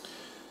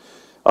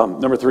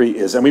 Number 3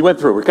 is, and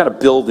we're kind of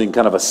building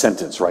kind of a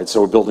sentence, right?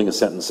 So we're building a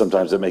sentence.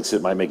 Sometimes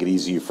it might make it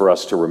easy for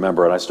us to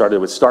remember. And I start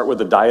with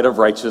the diet of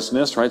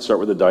righteousness, right? Start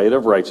with the diet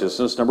of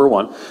righteousness, number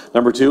 1.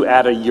 Number 2,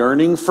 add a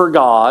yearning for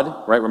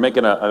God, right? We're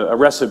making a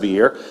recipe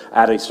here.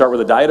 Start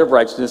with a diet of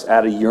righteousness,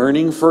 add a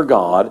yearning for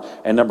God.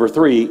 And number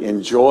 3,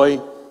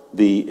 enjoy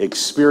the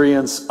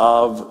experience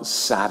of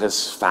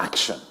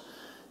satisfaction.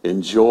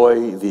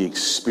 Enjoy the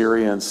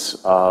experience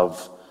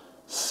of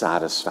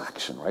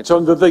satisfaction, right? So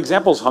the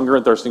example is hunger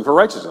and thirsting for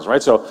righteousness,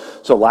 right? So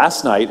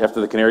last night, after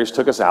the Canaries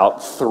took us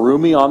out, threw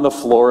me on the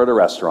floor at a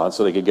restaurant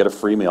so they could get a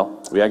free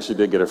meal. We actually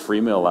did get a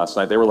free meal last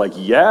night. They were like,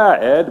 yeah,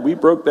 Ed, we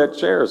broke that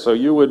chair, so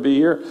you would be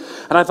here.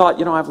 And I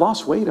thought, I've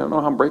lost weight. I don't know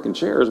how I'm breaking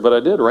chairs, but I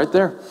did right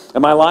there.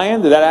 Am I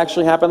lying? Did that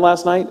actually happen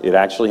last night? It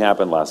actually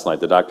happened last night.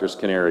 The doctor's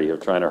canary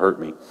of trying to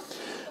hurt me.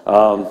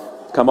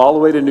 Come all the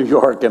way to New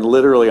York, and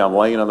literally I'm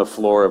laying on the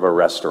floor of a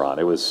restaurant.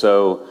 It was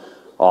so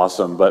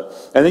awesome.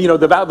 And then,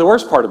 the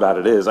worst part about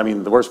it is,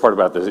 the worst part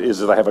about this is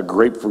that I have a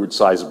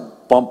grapefruit-sized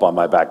bump on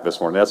my back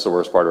this morning. That's the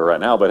worst part of it right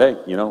now. But hey,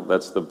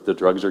 that's the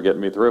drugs are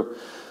getting me through.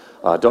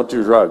 Don't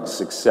do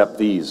drugs except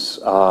these.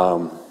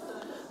 And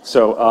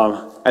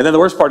then the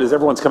worst part is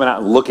everyone's coming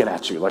out and looking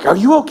at you like, are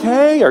you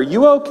okay? Are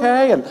you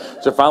okay? And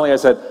so finally I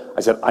said,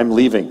 I'm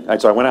leaving.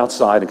 And so I went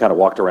outside and kind of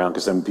walked around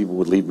because then people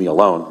would leave me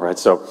alone, right?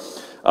 So,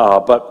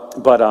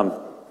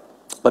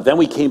 but then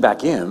we came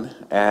back in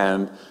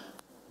and,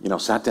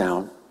 sat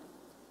down,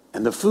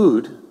 and the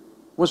food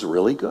was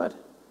really good.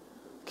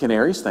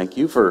 Canaries, thank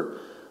you for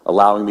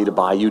allowing me to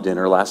buy you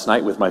dinner last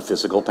night with my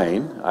physical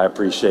pain. I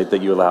appreciate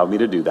that you allowed me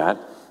to do that.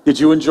 Did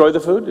you enjoy the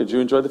food?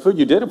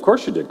 You did? Of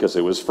course you did, because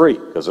it was free,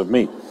 because of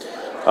me.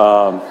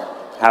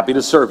 Happy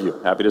to serve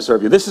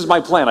you. This is my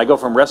plan. I go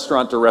from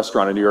restaurant to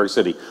restaurant in New York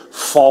City,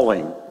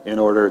 falling in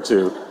order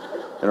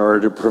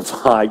to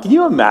provide. Can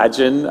you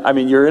imagine?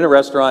 You're in a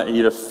restaurant and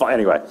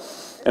anyway.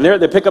 And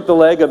they pick up the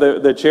leg of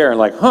the chair and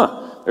like,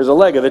 there's a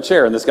leg of the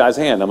chair in this guy's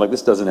hand. I'm like,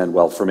 this doesn't end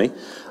well for me.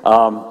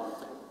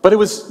 But it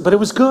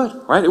was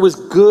good, right? It was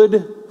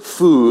good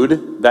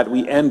food that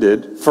we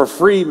ended for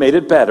free, made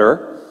it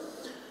better.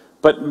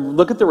 But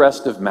look at the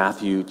rest of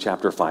Matthew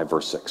chapter 5,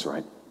 verse 6,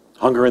 right?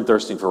 Hunger and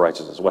thirsting for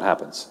righteousness. What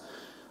happens?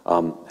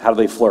 How do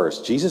they flourish?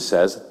 Jesus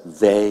says,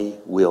 they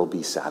will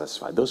be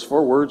satisfied. Those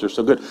 4 words are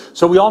so good.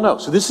 So we all know.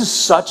 So this is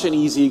such an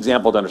easy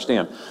example to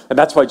understand. And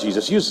that's why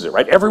Jesus uses it,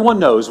 right? Everyone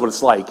knows what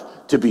it's like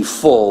to be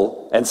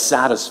full and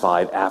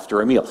satisfied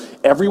after a meal.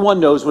 Everyone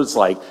knows what it's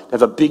like to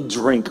have a big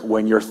drink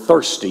when you're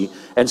thirsty.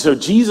 And so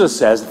Jesus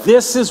says,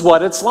 this is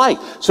what it's like.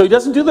 So he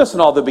doesn't do this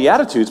in all the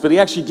Beatitudes, but he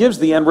actually gives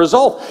the end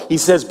result. He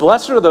says,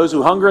 blessed are those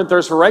who hunger and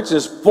thirst for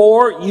righteousness,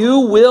 for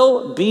you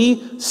will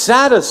be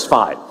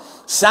satisfied.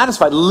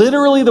 Satisfied.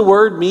 Literally, the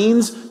word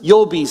means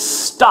you'll be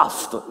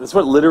stuffed. That's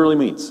what it literally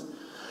means.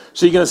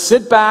 So you're going to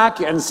sit back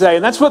and say,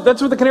 and that's what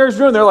the Canaries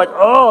were doing. They're like,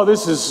 oh,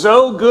 this is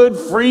so good,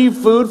 free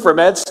food from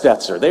Ed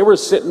Stetzer. They were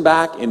sitting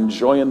back,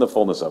 enjoying the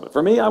fullness of it.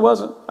 For me, I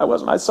wasn't.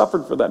 I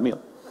suffered for that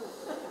meal.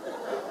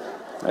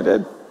 I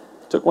did.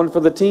 Took one for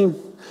the team.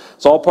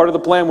 It's all part of the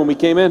plan when we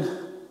came in.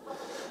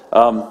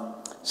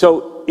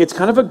 So So it's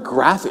kind of a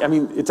graphic,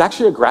 it's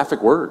actually a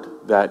graphic word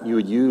that you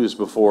would use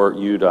before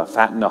you'd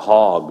fatten a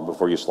hog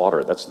before you slaughter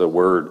it. That's the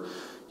word,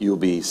 you'll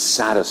be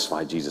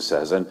satisfied, Jesus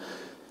says. And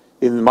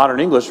in modern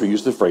English, we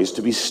use the phrase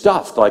to be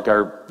stuffed, like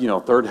our,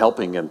 third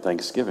helping in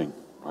Thanksgiving,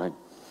 right?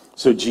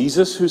 So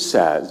Jesus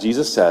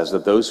says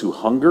that those who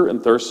hunger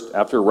and thirst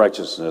after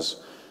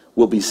righteousness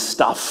will be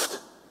stuffed,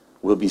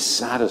 will be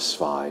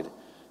satisfied.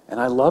 And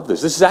I love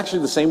this. This is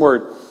actually the same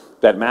word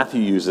that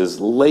Matthew uses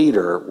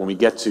later when we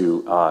get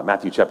to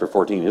Matthew chapter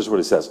 14. Here's what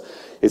it says.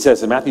 It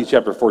says in Matthew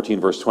chapter 14,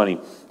 verse 20,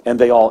 and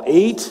they all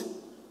ate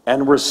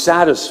and were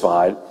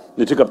satisfied.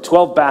 They took up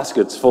 12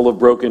 baskets full of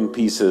broken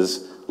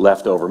pieces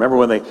left over. Remember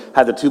when they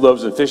had the 2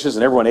 loaves and fishes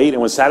and everyone ate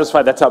and was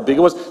satisfied? That's how big it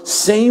was.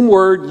 Same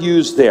word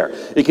used there.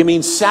 It can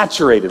mean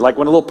saturated, like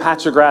when a little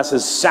patch of grass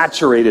is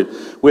saturated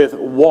with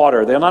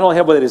water. They'll not only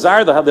have what they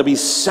desire, they'll be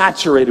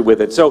saturated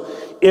with it. So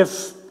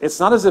if it's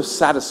not as if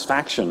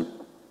satisfaction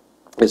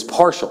is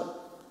partial,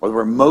 or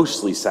we're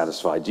mostly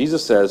satisfied.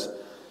 Jesus says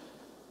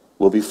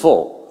we'll be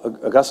full.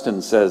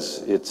 Augustine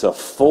says it's a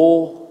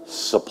full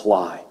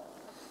supply.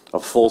 A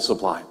full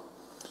supply.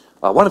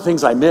 One of the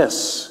things I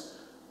miss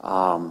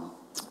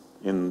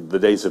in the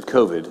days of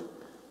COVID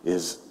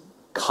is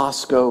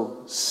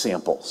Costco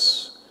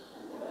samples.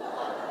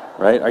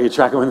 Right? Are you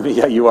tracking with me?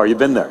 Yeah, you are. You've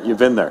been there.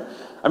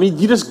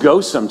 You just go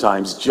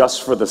sometimes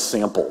just for the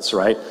samples,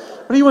 right?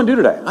 What do you want to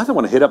do today? I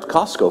want to hit up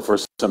Costco for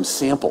some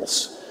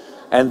samples.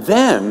 And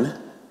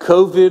then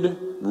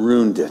COVID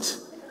ruined it.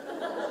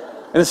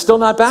 And it's still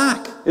not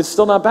back.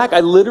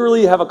 I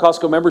literally have a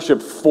Costco membership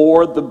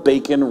for the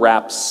bacon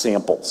wrap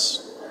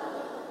samples.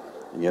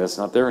 And yet it's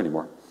not there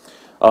anymore.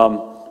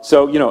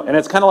 And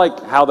it's kind of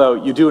like how though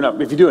you do enough,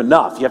 if you do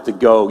enough, you have to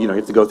go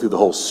through the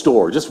whole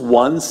store. Just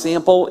one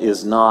sample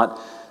is not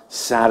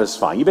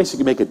satisfying. You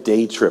basically make a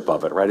day trip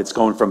of it, right? It's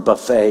going from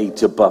buffet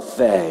to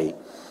buffet.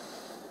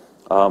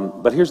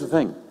 But here's the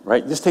thing,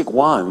 right? Just take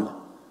one.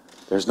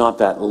 There's not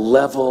that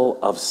level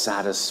of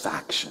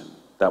satisfaction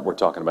that we're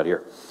talking about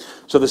here.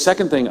 So the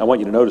second thing I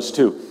want you to notice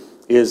too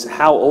is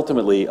how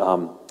ultimately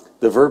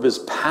the verb is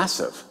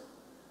passive.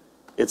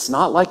 It's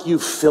not like you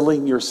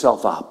filling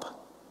yourself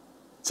up.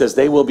 It says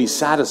they will be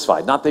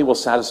satisfied, not they will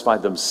satisfy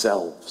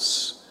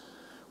themselves.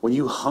 When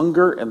you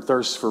hunger and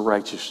thirst for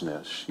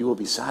righteousness, you will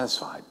be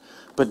satisfied.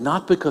 But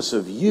not because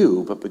of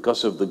you, but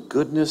because of the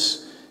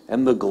goodness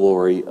and the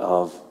glory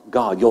of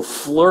God. You'll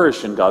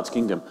flourish in God's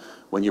kingdom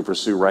when you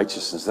pursue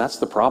righteousness. That's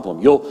the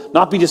problem. You'll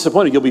not be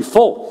disappointed. You'll be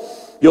full.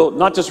 You'll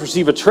not just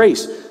receive a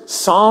trace.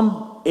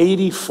 Psalm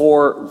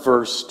 84,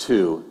 verse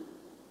 2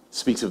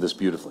 speaks of this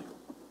beautifully.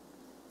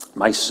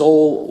 My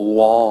soul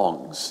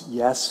longs,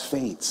 yes,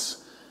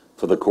 faints,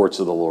 for the courts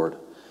of the Lord.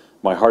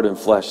 My heart and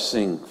flesh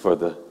sing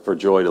for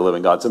joy to live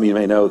in God. Some of you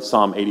may know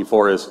Psalm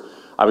 84 is,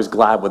 I was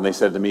glad when they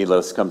said to me, let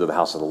us come to the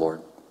house of the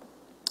Lord.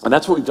 And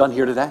that's what we've done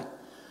here today.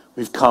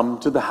 We've come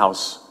to the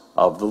house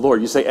of the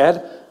Lord. You say,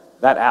 Ed,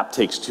 that app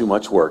takes too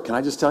much work. Can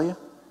I just tell you?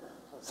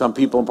 Some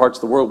people in parts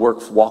of the world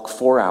walk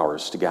 4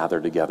 hours to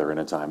gather together in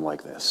a time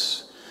like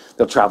this.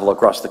 They'll travel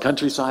across the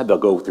countryside. They'll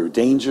go through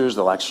dangers.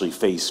 They'll actually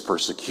face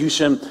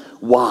persecution.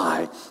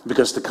 Why?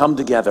 Because to come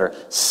together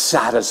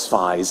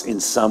satisfies in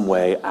some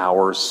way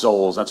our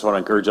souls. That's what I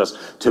encourage us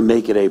to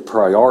make it a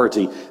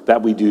priority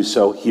that we do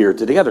so here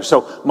together.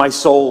 So my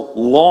soul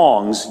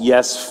longs,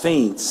 yes,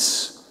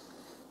 faints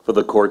for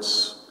the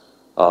courts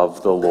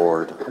of the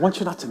Lord. I want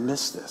you not to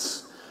miss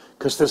this.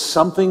 Because there's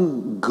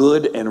something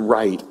good and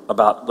right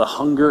about the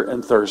hunger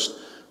and thirst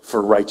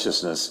for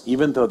righteousness,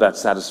 even though that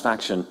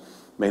satisfaction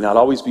may not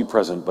always be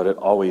present, but it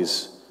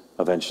always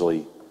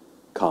eventually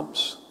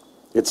comes.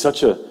 It's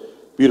such a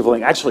beautiful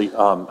thing. Actually,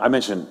 I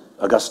mention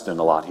Augustine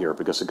a lot here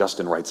because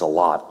Augustine writes a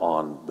lot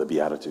on the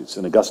Beatitudes.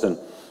 And Augustine,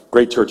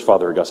 great church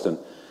father Augustine,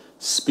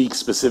 speaks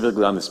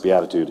specifically on this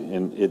Beatitude.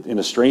 In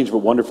a strange but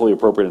wonderfully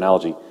appropriate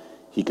analogy,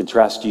 he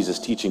contrasts Jesus'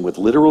 teaching with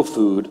literal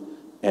food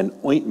and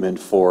ointment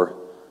for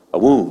a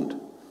wound.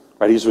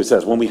 Right? Here's what he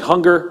says. When we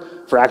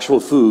hunger for actual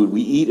food,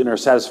 we eat and are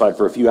satisfied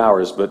for a few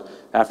hours, but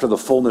after the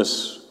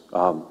fullness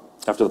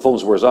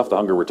wears off, the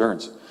hunger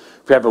returns.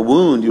 If you have a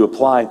wound, you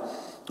apply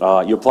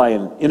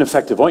an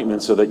ineffective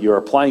ointment so that you're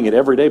applying it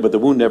every day, but the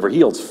wound never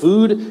heals.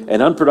 Food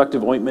and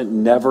unproductive ointment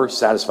never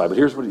satisfy. But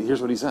here's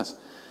what he says.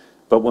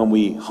 But when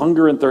we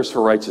hunger and thirst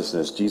for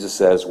righteousness, Jesus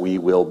says we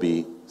will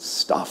be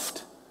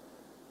stuffed.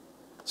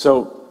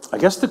 So I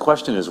guess the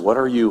question is, what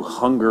are you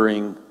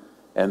hungering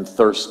and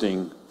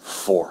thirsting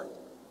for?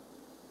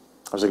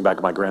 I was thinking back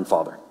to my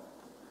grandfather,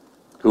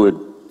 who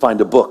would find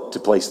a book to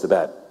place to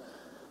bed.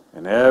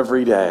 And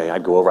every day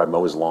I'd go over, I'd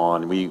mow his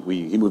lawn. He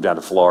moved down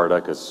to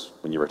Florida because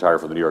when you retire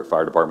from the New York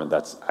Fire Department,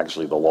 that's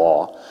actually the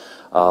law.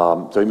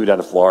 So he moved down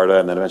to Florida,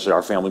 and then eventually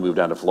our family moved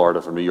down to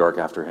Florida from New York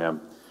after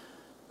him.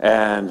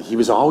 And he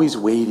was always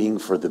waiting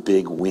for the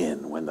big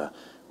win when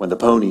the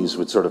ponies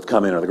would sort of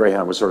come in, or the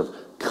Greyhound would sort of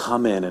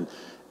come in.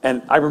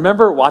 And I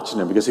remember watching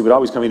him because he would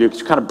always come in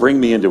to kind of bring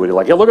me into it. He'd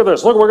like, hey, look at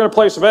this. Look, we're going to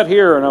place a bet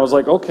here. And I was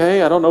like,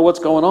 okay, I don't know what's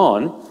going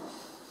on.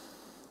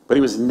 But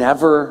he was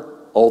never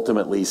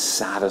ultimately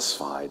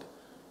satisfied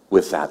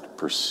with that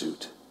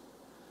pursuit.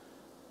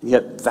 And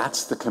yet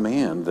that's the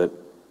command, that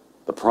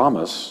the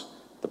promise,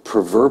 the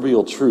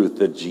proverbial truth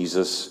that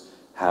Jesus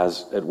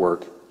has at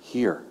work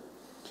here.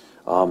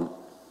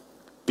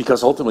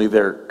 Because ultimately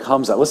there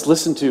comes that. Let's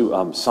listen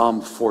to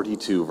Psalm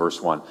 42,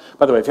 verse 1.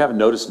 By the way, if you haven't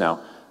noticed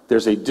now,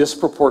 there's a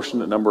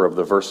disproportionate number of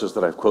the verses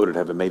that I've quoted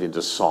have been made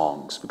into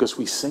songs because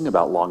we sing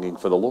about longing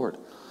for the Lord.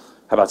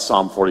 How about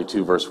Psalm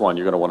 42, verse 1?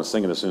 You're going to want to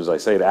sing it as soon as I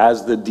say it.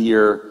 As the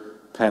deer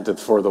panteth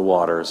for the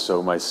water,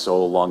 so my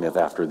soul longeth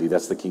after thee.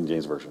 That's the King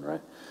James Version,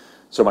 right?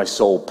 So my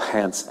soul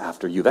pants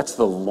after you. That's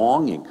the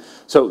longing.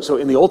 So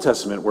in the Old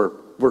Testament, we're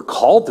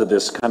called to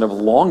this kind of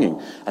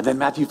longing. And then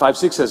Matthew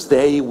 5:6 says,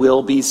 they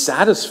will be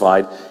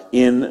satisfied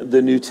in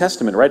the New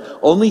Testament, right?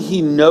 Only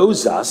he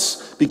knows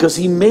us because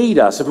he made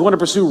us. If we want to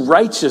pursue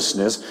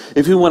righteousness,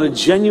 if we want to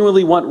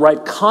genuinely want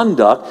right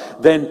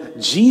conduct, then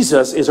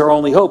Jesus is our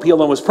only hope. He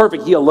alone was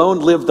perfect. He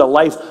alone lived a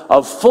life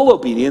of full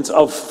obedience,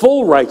 of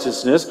full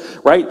righteousness,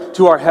 right,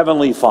 to our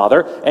Heavenly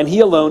Father. And he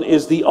alone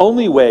is the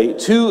only way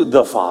to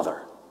the Father.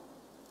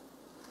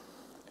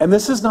 And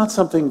this is not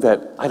something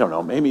that, I don't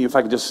know, maybe if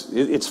I could just,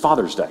 it's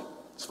Father's Day.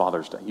 It's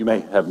Father's Day. You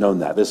may have known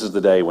that. This is the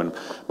day when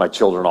my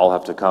children all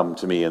have to come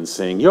to me and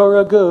sing,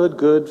 you're a good,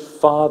 good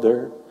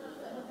father.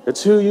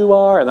 It's who you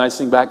are. And I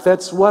sing back,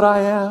 that's what I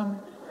am.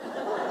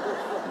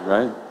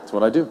 Right? That's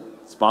what I do.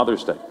 It's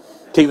Father's Day.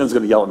 Caitlin's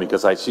going to yell at me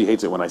because she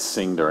hates it when I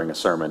sing during a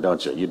sermon,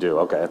 don't you? You do.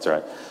 Okay, that's all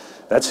right.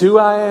 That's who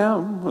I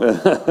am.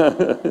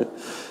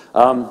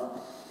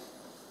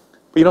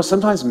 But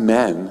sometimes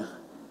men,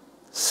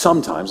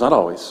 sometimes, not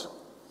always,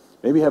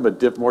 maybe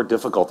have more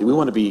difficulty. We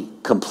want to be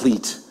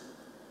complete.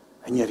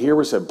 And yet here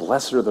we're said,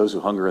 blessed are those who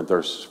hunger and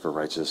thirst for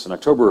righteousness. On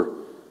October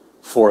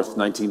 4th,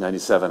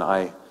 1997,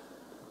 I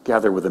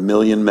gathered with 1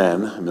 million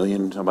men, 1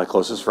 million of my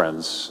closest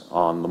friends,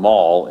 on the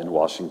Mall in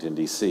Washington,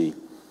 D.C.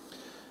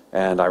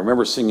 And I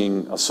remember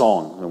singing a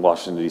song in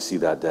Washington, D.C.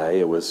 that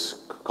day. It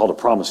was called A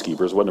Promise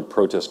Keepers. It wasn't a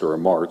protest or a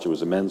march. It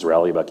was a men's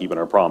rally about keeping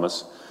our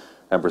promise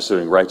and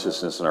pursuing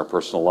righteousness in our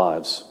personal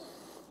lives,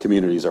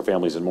 communities, our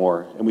families, and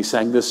more. And we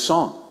sang this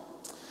song.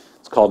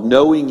 It's called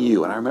Knowing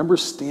You. And I remember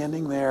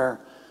standing there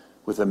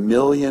with 1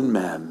 million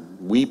men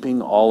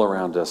weeping all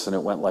around us. And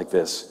it went like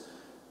this.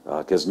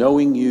 Because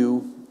knowing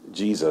you,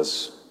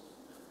 Jesus,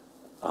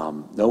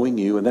 knowing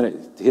you, and then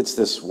it hits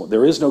this,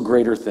 there is no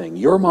greater thing.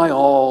 You're my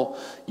all.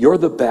 You're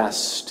the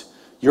best.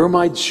 You're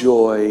my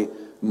joy,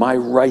 my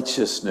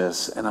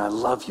righteousness. And I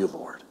love you,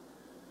 Lord.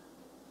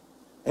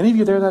 Any of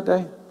you there that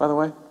day, by the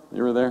way?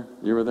 You were there?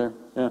 You were there?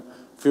 Yeah.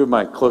 A few of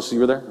my closest, you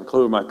were there? A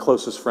few of my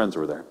closest friends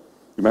were there.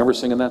 You remember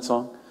singing that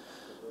song?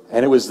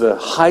 And it was the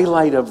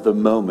highlight of the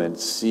moment,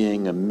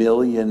 seeing 1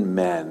 million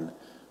men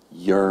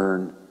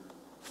yearn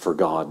for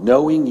God.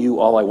 Knowing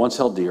you, all I once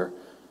held dear,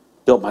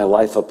 built my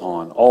life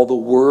upon. All the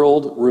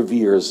world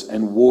reveres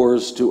and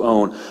wars to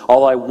own.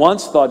 All I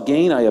once thought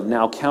gain, I have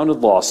now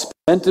counted loss,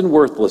 spent and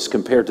worthless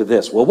compared to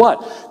this. Well,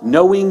 what?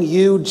 Knowing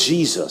you,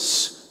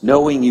 Jesus.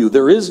 Knowing you.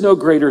 There is no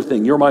greater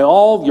thing. You're my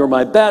all, you're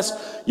my best,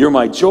 you're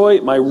my joy,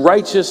 my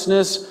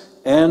righteousness,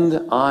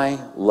 and I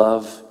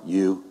love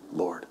you,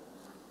 Lord.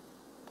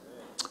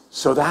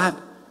 So that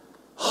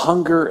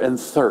hunger and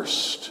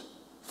thirst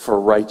for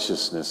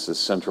righteousness is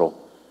central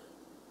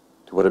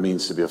to what it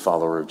means to be a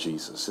follower of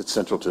Jesus. It's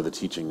central to the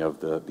teaching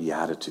of the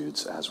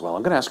Beatitudes as well.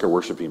 I'm going to ask our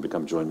worship team to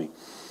come join me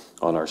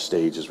on our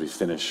stage as we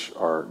finish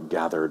our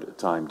gathered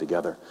time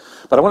together.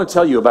 But I want to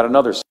tell you about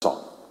another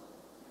song.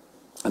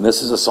 And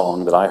this is a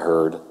song that I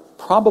heard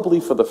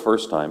probably for the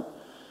first time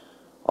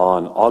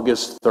on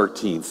August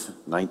 13th,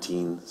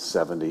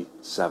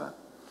 1977.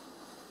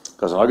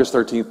 Because on August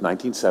 13th,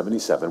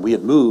 1977, we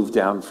had moved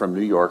down from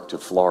New York to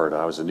Florida.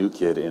 I was a new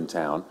kid in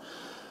town.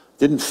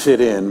 Didn't fit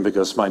in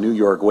because my New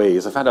York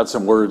ways. I found out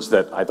some words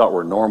that I thought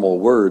were normal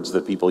words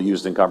that people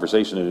used in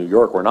conversation in New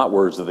York were not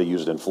words that they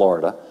used in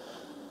Florida.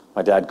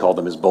 My dad called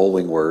them his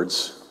bowling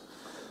words.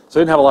 So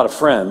I didn't have a lot of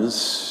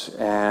friends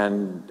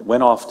and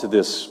went off to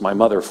this. My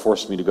mother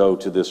forced me to go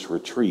to this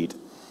retreat,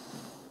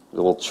 a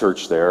little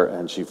church there,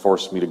 and she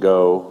forced me to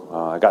go.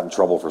 I got in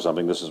trouble for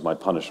something. This is my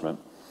punishment.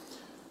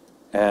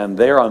 And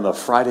there on the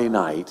Friday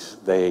night,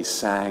 they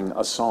sang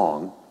a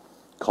song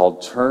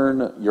called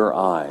Turn Your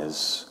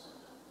Eyes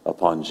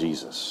Upon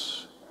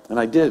Jesus. And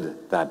I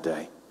did that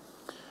day.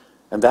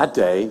 And that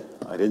day,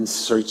 I didn't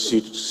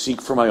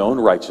seek for my own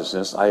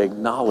righteousness. I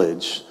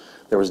acknowledged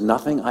there was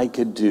nothing I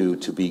could do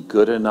to be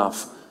good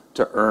enough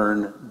to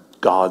earn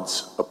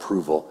God's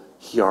approval.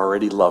 He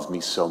already loved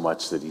me so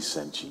much that he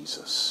sent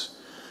Jesus.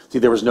 See,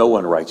 there was no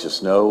one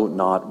righteous, no,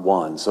 not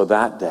one. So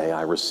that day,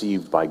 I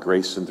received by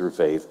grace and through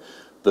faith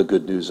the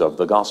good news of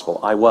the gospel.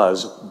 I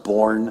was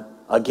born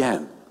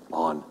again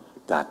on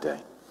that day.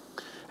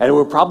 And it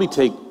would probably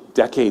take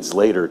decades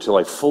later till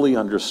I fully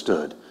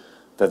understood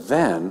that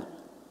then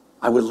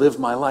I would live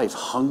my life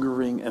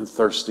hungering and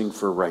thirsting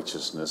for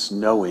righteousness,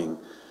 knowing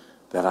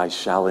that I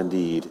shall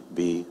indeed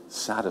be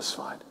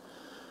satisfied.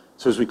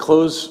 So as we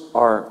close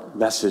our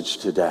message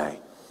today,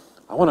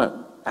 I want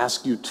to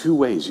ask you 2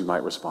 ways you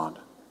might respond.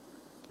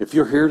 If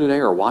you're here today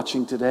or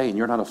watching today and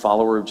you're not a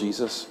follower of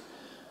Jesus,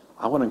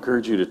 I want to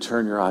encourage you to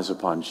turn your eyes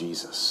upon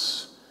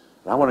Jesus.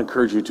 And I want to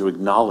encourage you to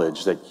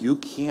acknowledge that you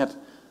can't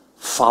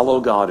follow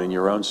God in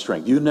your own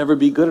strength. You'd never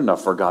be good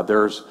enough for God.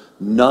 There's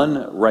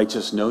none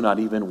righteous, no, not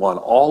even one.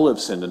 All have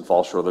sinned and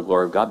fall short of the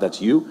glory of God.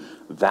 That's you.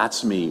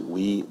 That's me.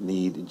 We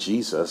need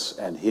Jesus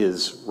and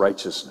his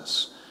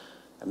righteousness.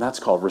 And that's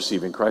called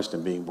receiving Christ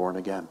and being born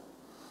again.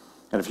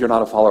 And if you're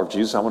not a follower of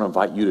Jesus, I want to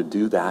invite you to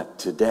do that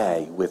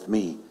today with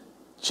me,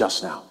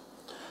 just now.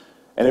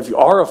 And if you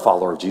are a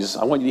follower of Jesus,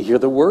 I want you to hear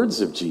the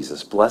words of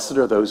Jesus. Blessed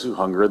are those who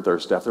hunger and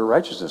thirst after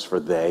righteousness, for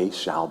they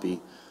shall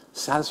be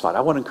satisfied.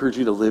 I want to encourage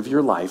you to live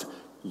your life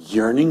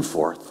yearning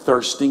for,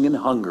 thirsting and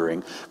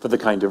hungering for the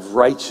kind of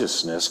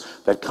righteousness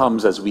that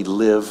comes as we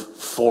live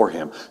for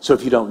him. So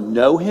if you don't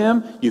know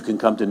him, you can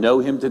come to know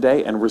him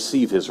today and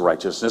receive his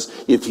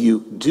righteousness. If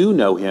you do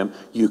know him,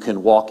 you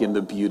can walk in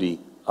the beauty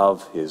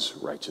of his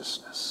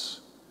righteousness.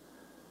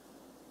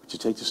 Would you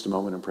take just a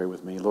moment and pray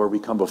with me? Lord, we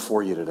come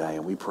before you today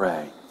and we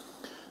pray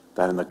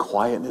that in the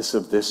quietness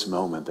of this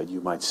moment that you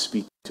might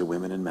speak to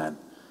women and men,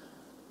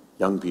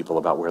 young people,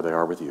 about where they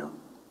are with you.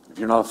 If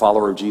you're not a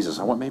follower of Jesus,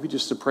 I want maybe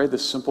just to pray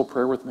this simple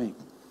prayer with me.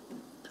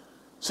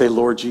 Say,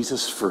 Lord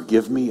Jesus,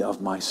 forgive me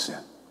of my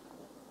sin.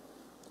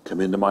 Come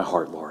into my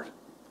heart, Lord.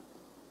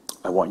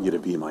 I want you to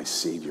be my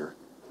Savior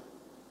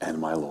and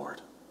my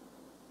Lord.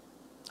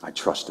 I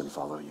trust and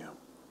follow you.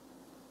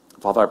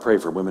 Father, I pray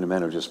for women and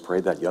men who just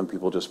prayed that, young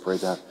people just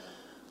prayed that.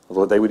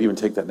 Lord, they would even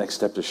take that next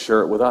step to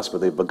share it with us, but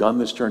they've begun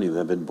this journey,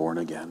 they've been born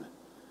again.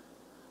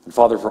 And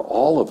Father, for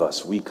all of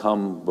us, we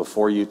come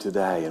before you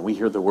today and we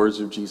hear the words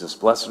of Jesus.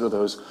 Blessed are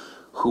those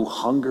who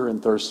hunger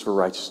and thirst for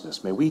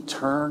righteousness. May we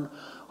turn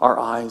our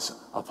eyes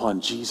upon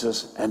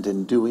Jesus, and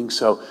in doing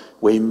so,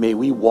 may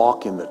we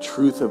walk in the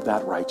truth of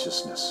that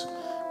righteousness.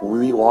 May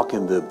we walk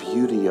in the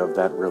beauty of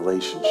that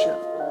relationship.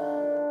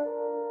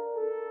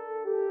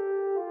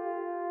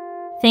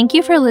 Thank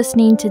you for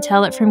listening to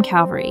Tell It from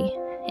Calvary.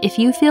 If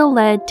you feel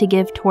led to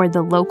give toward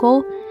the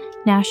local,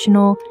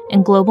 national,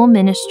 and global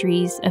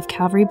ministries of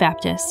Calvary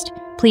Baptist,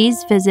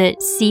 please visit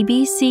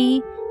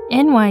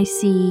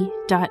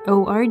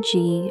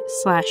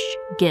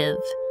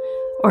cbcnyc.org/give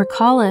or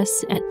call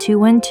us at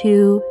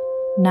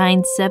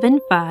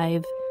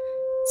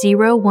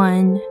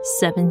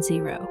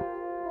 212-975-0170.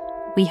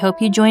 We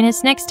hope you join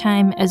us next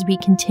time as we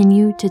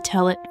continue to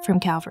tell it from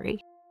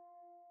Calvary.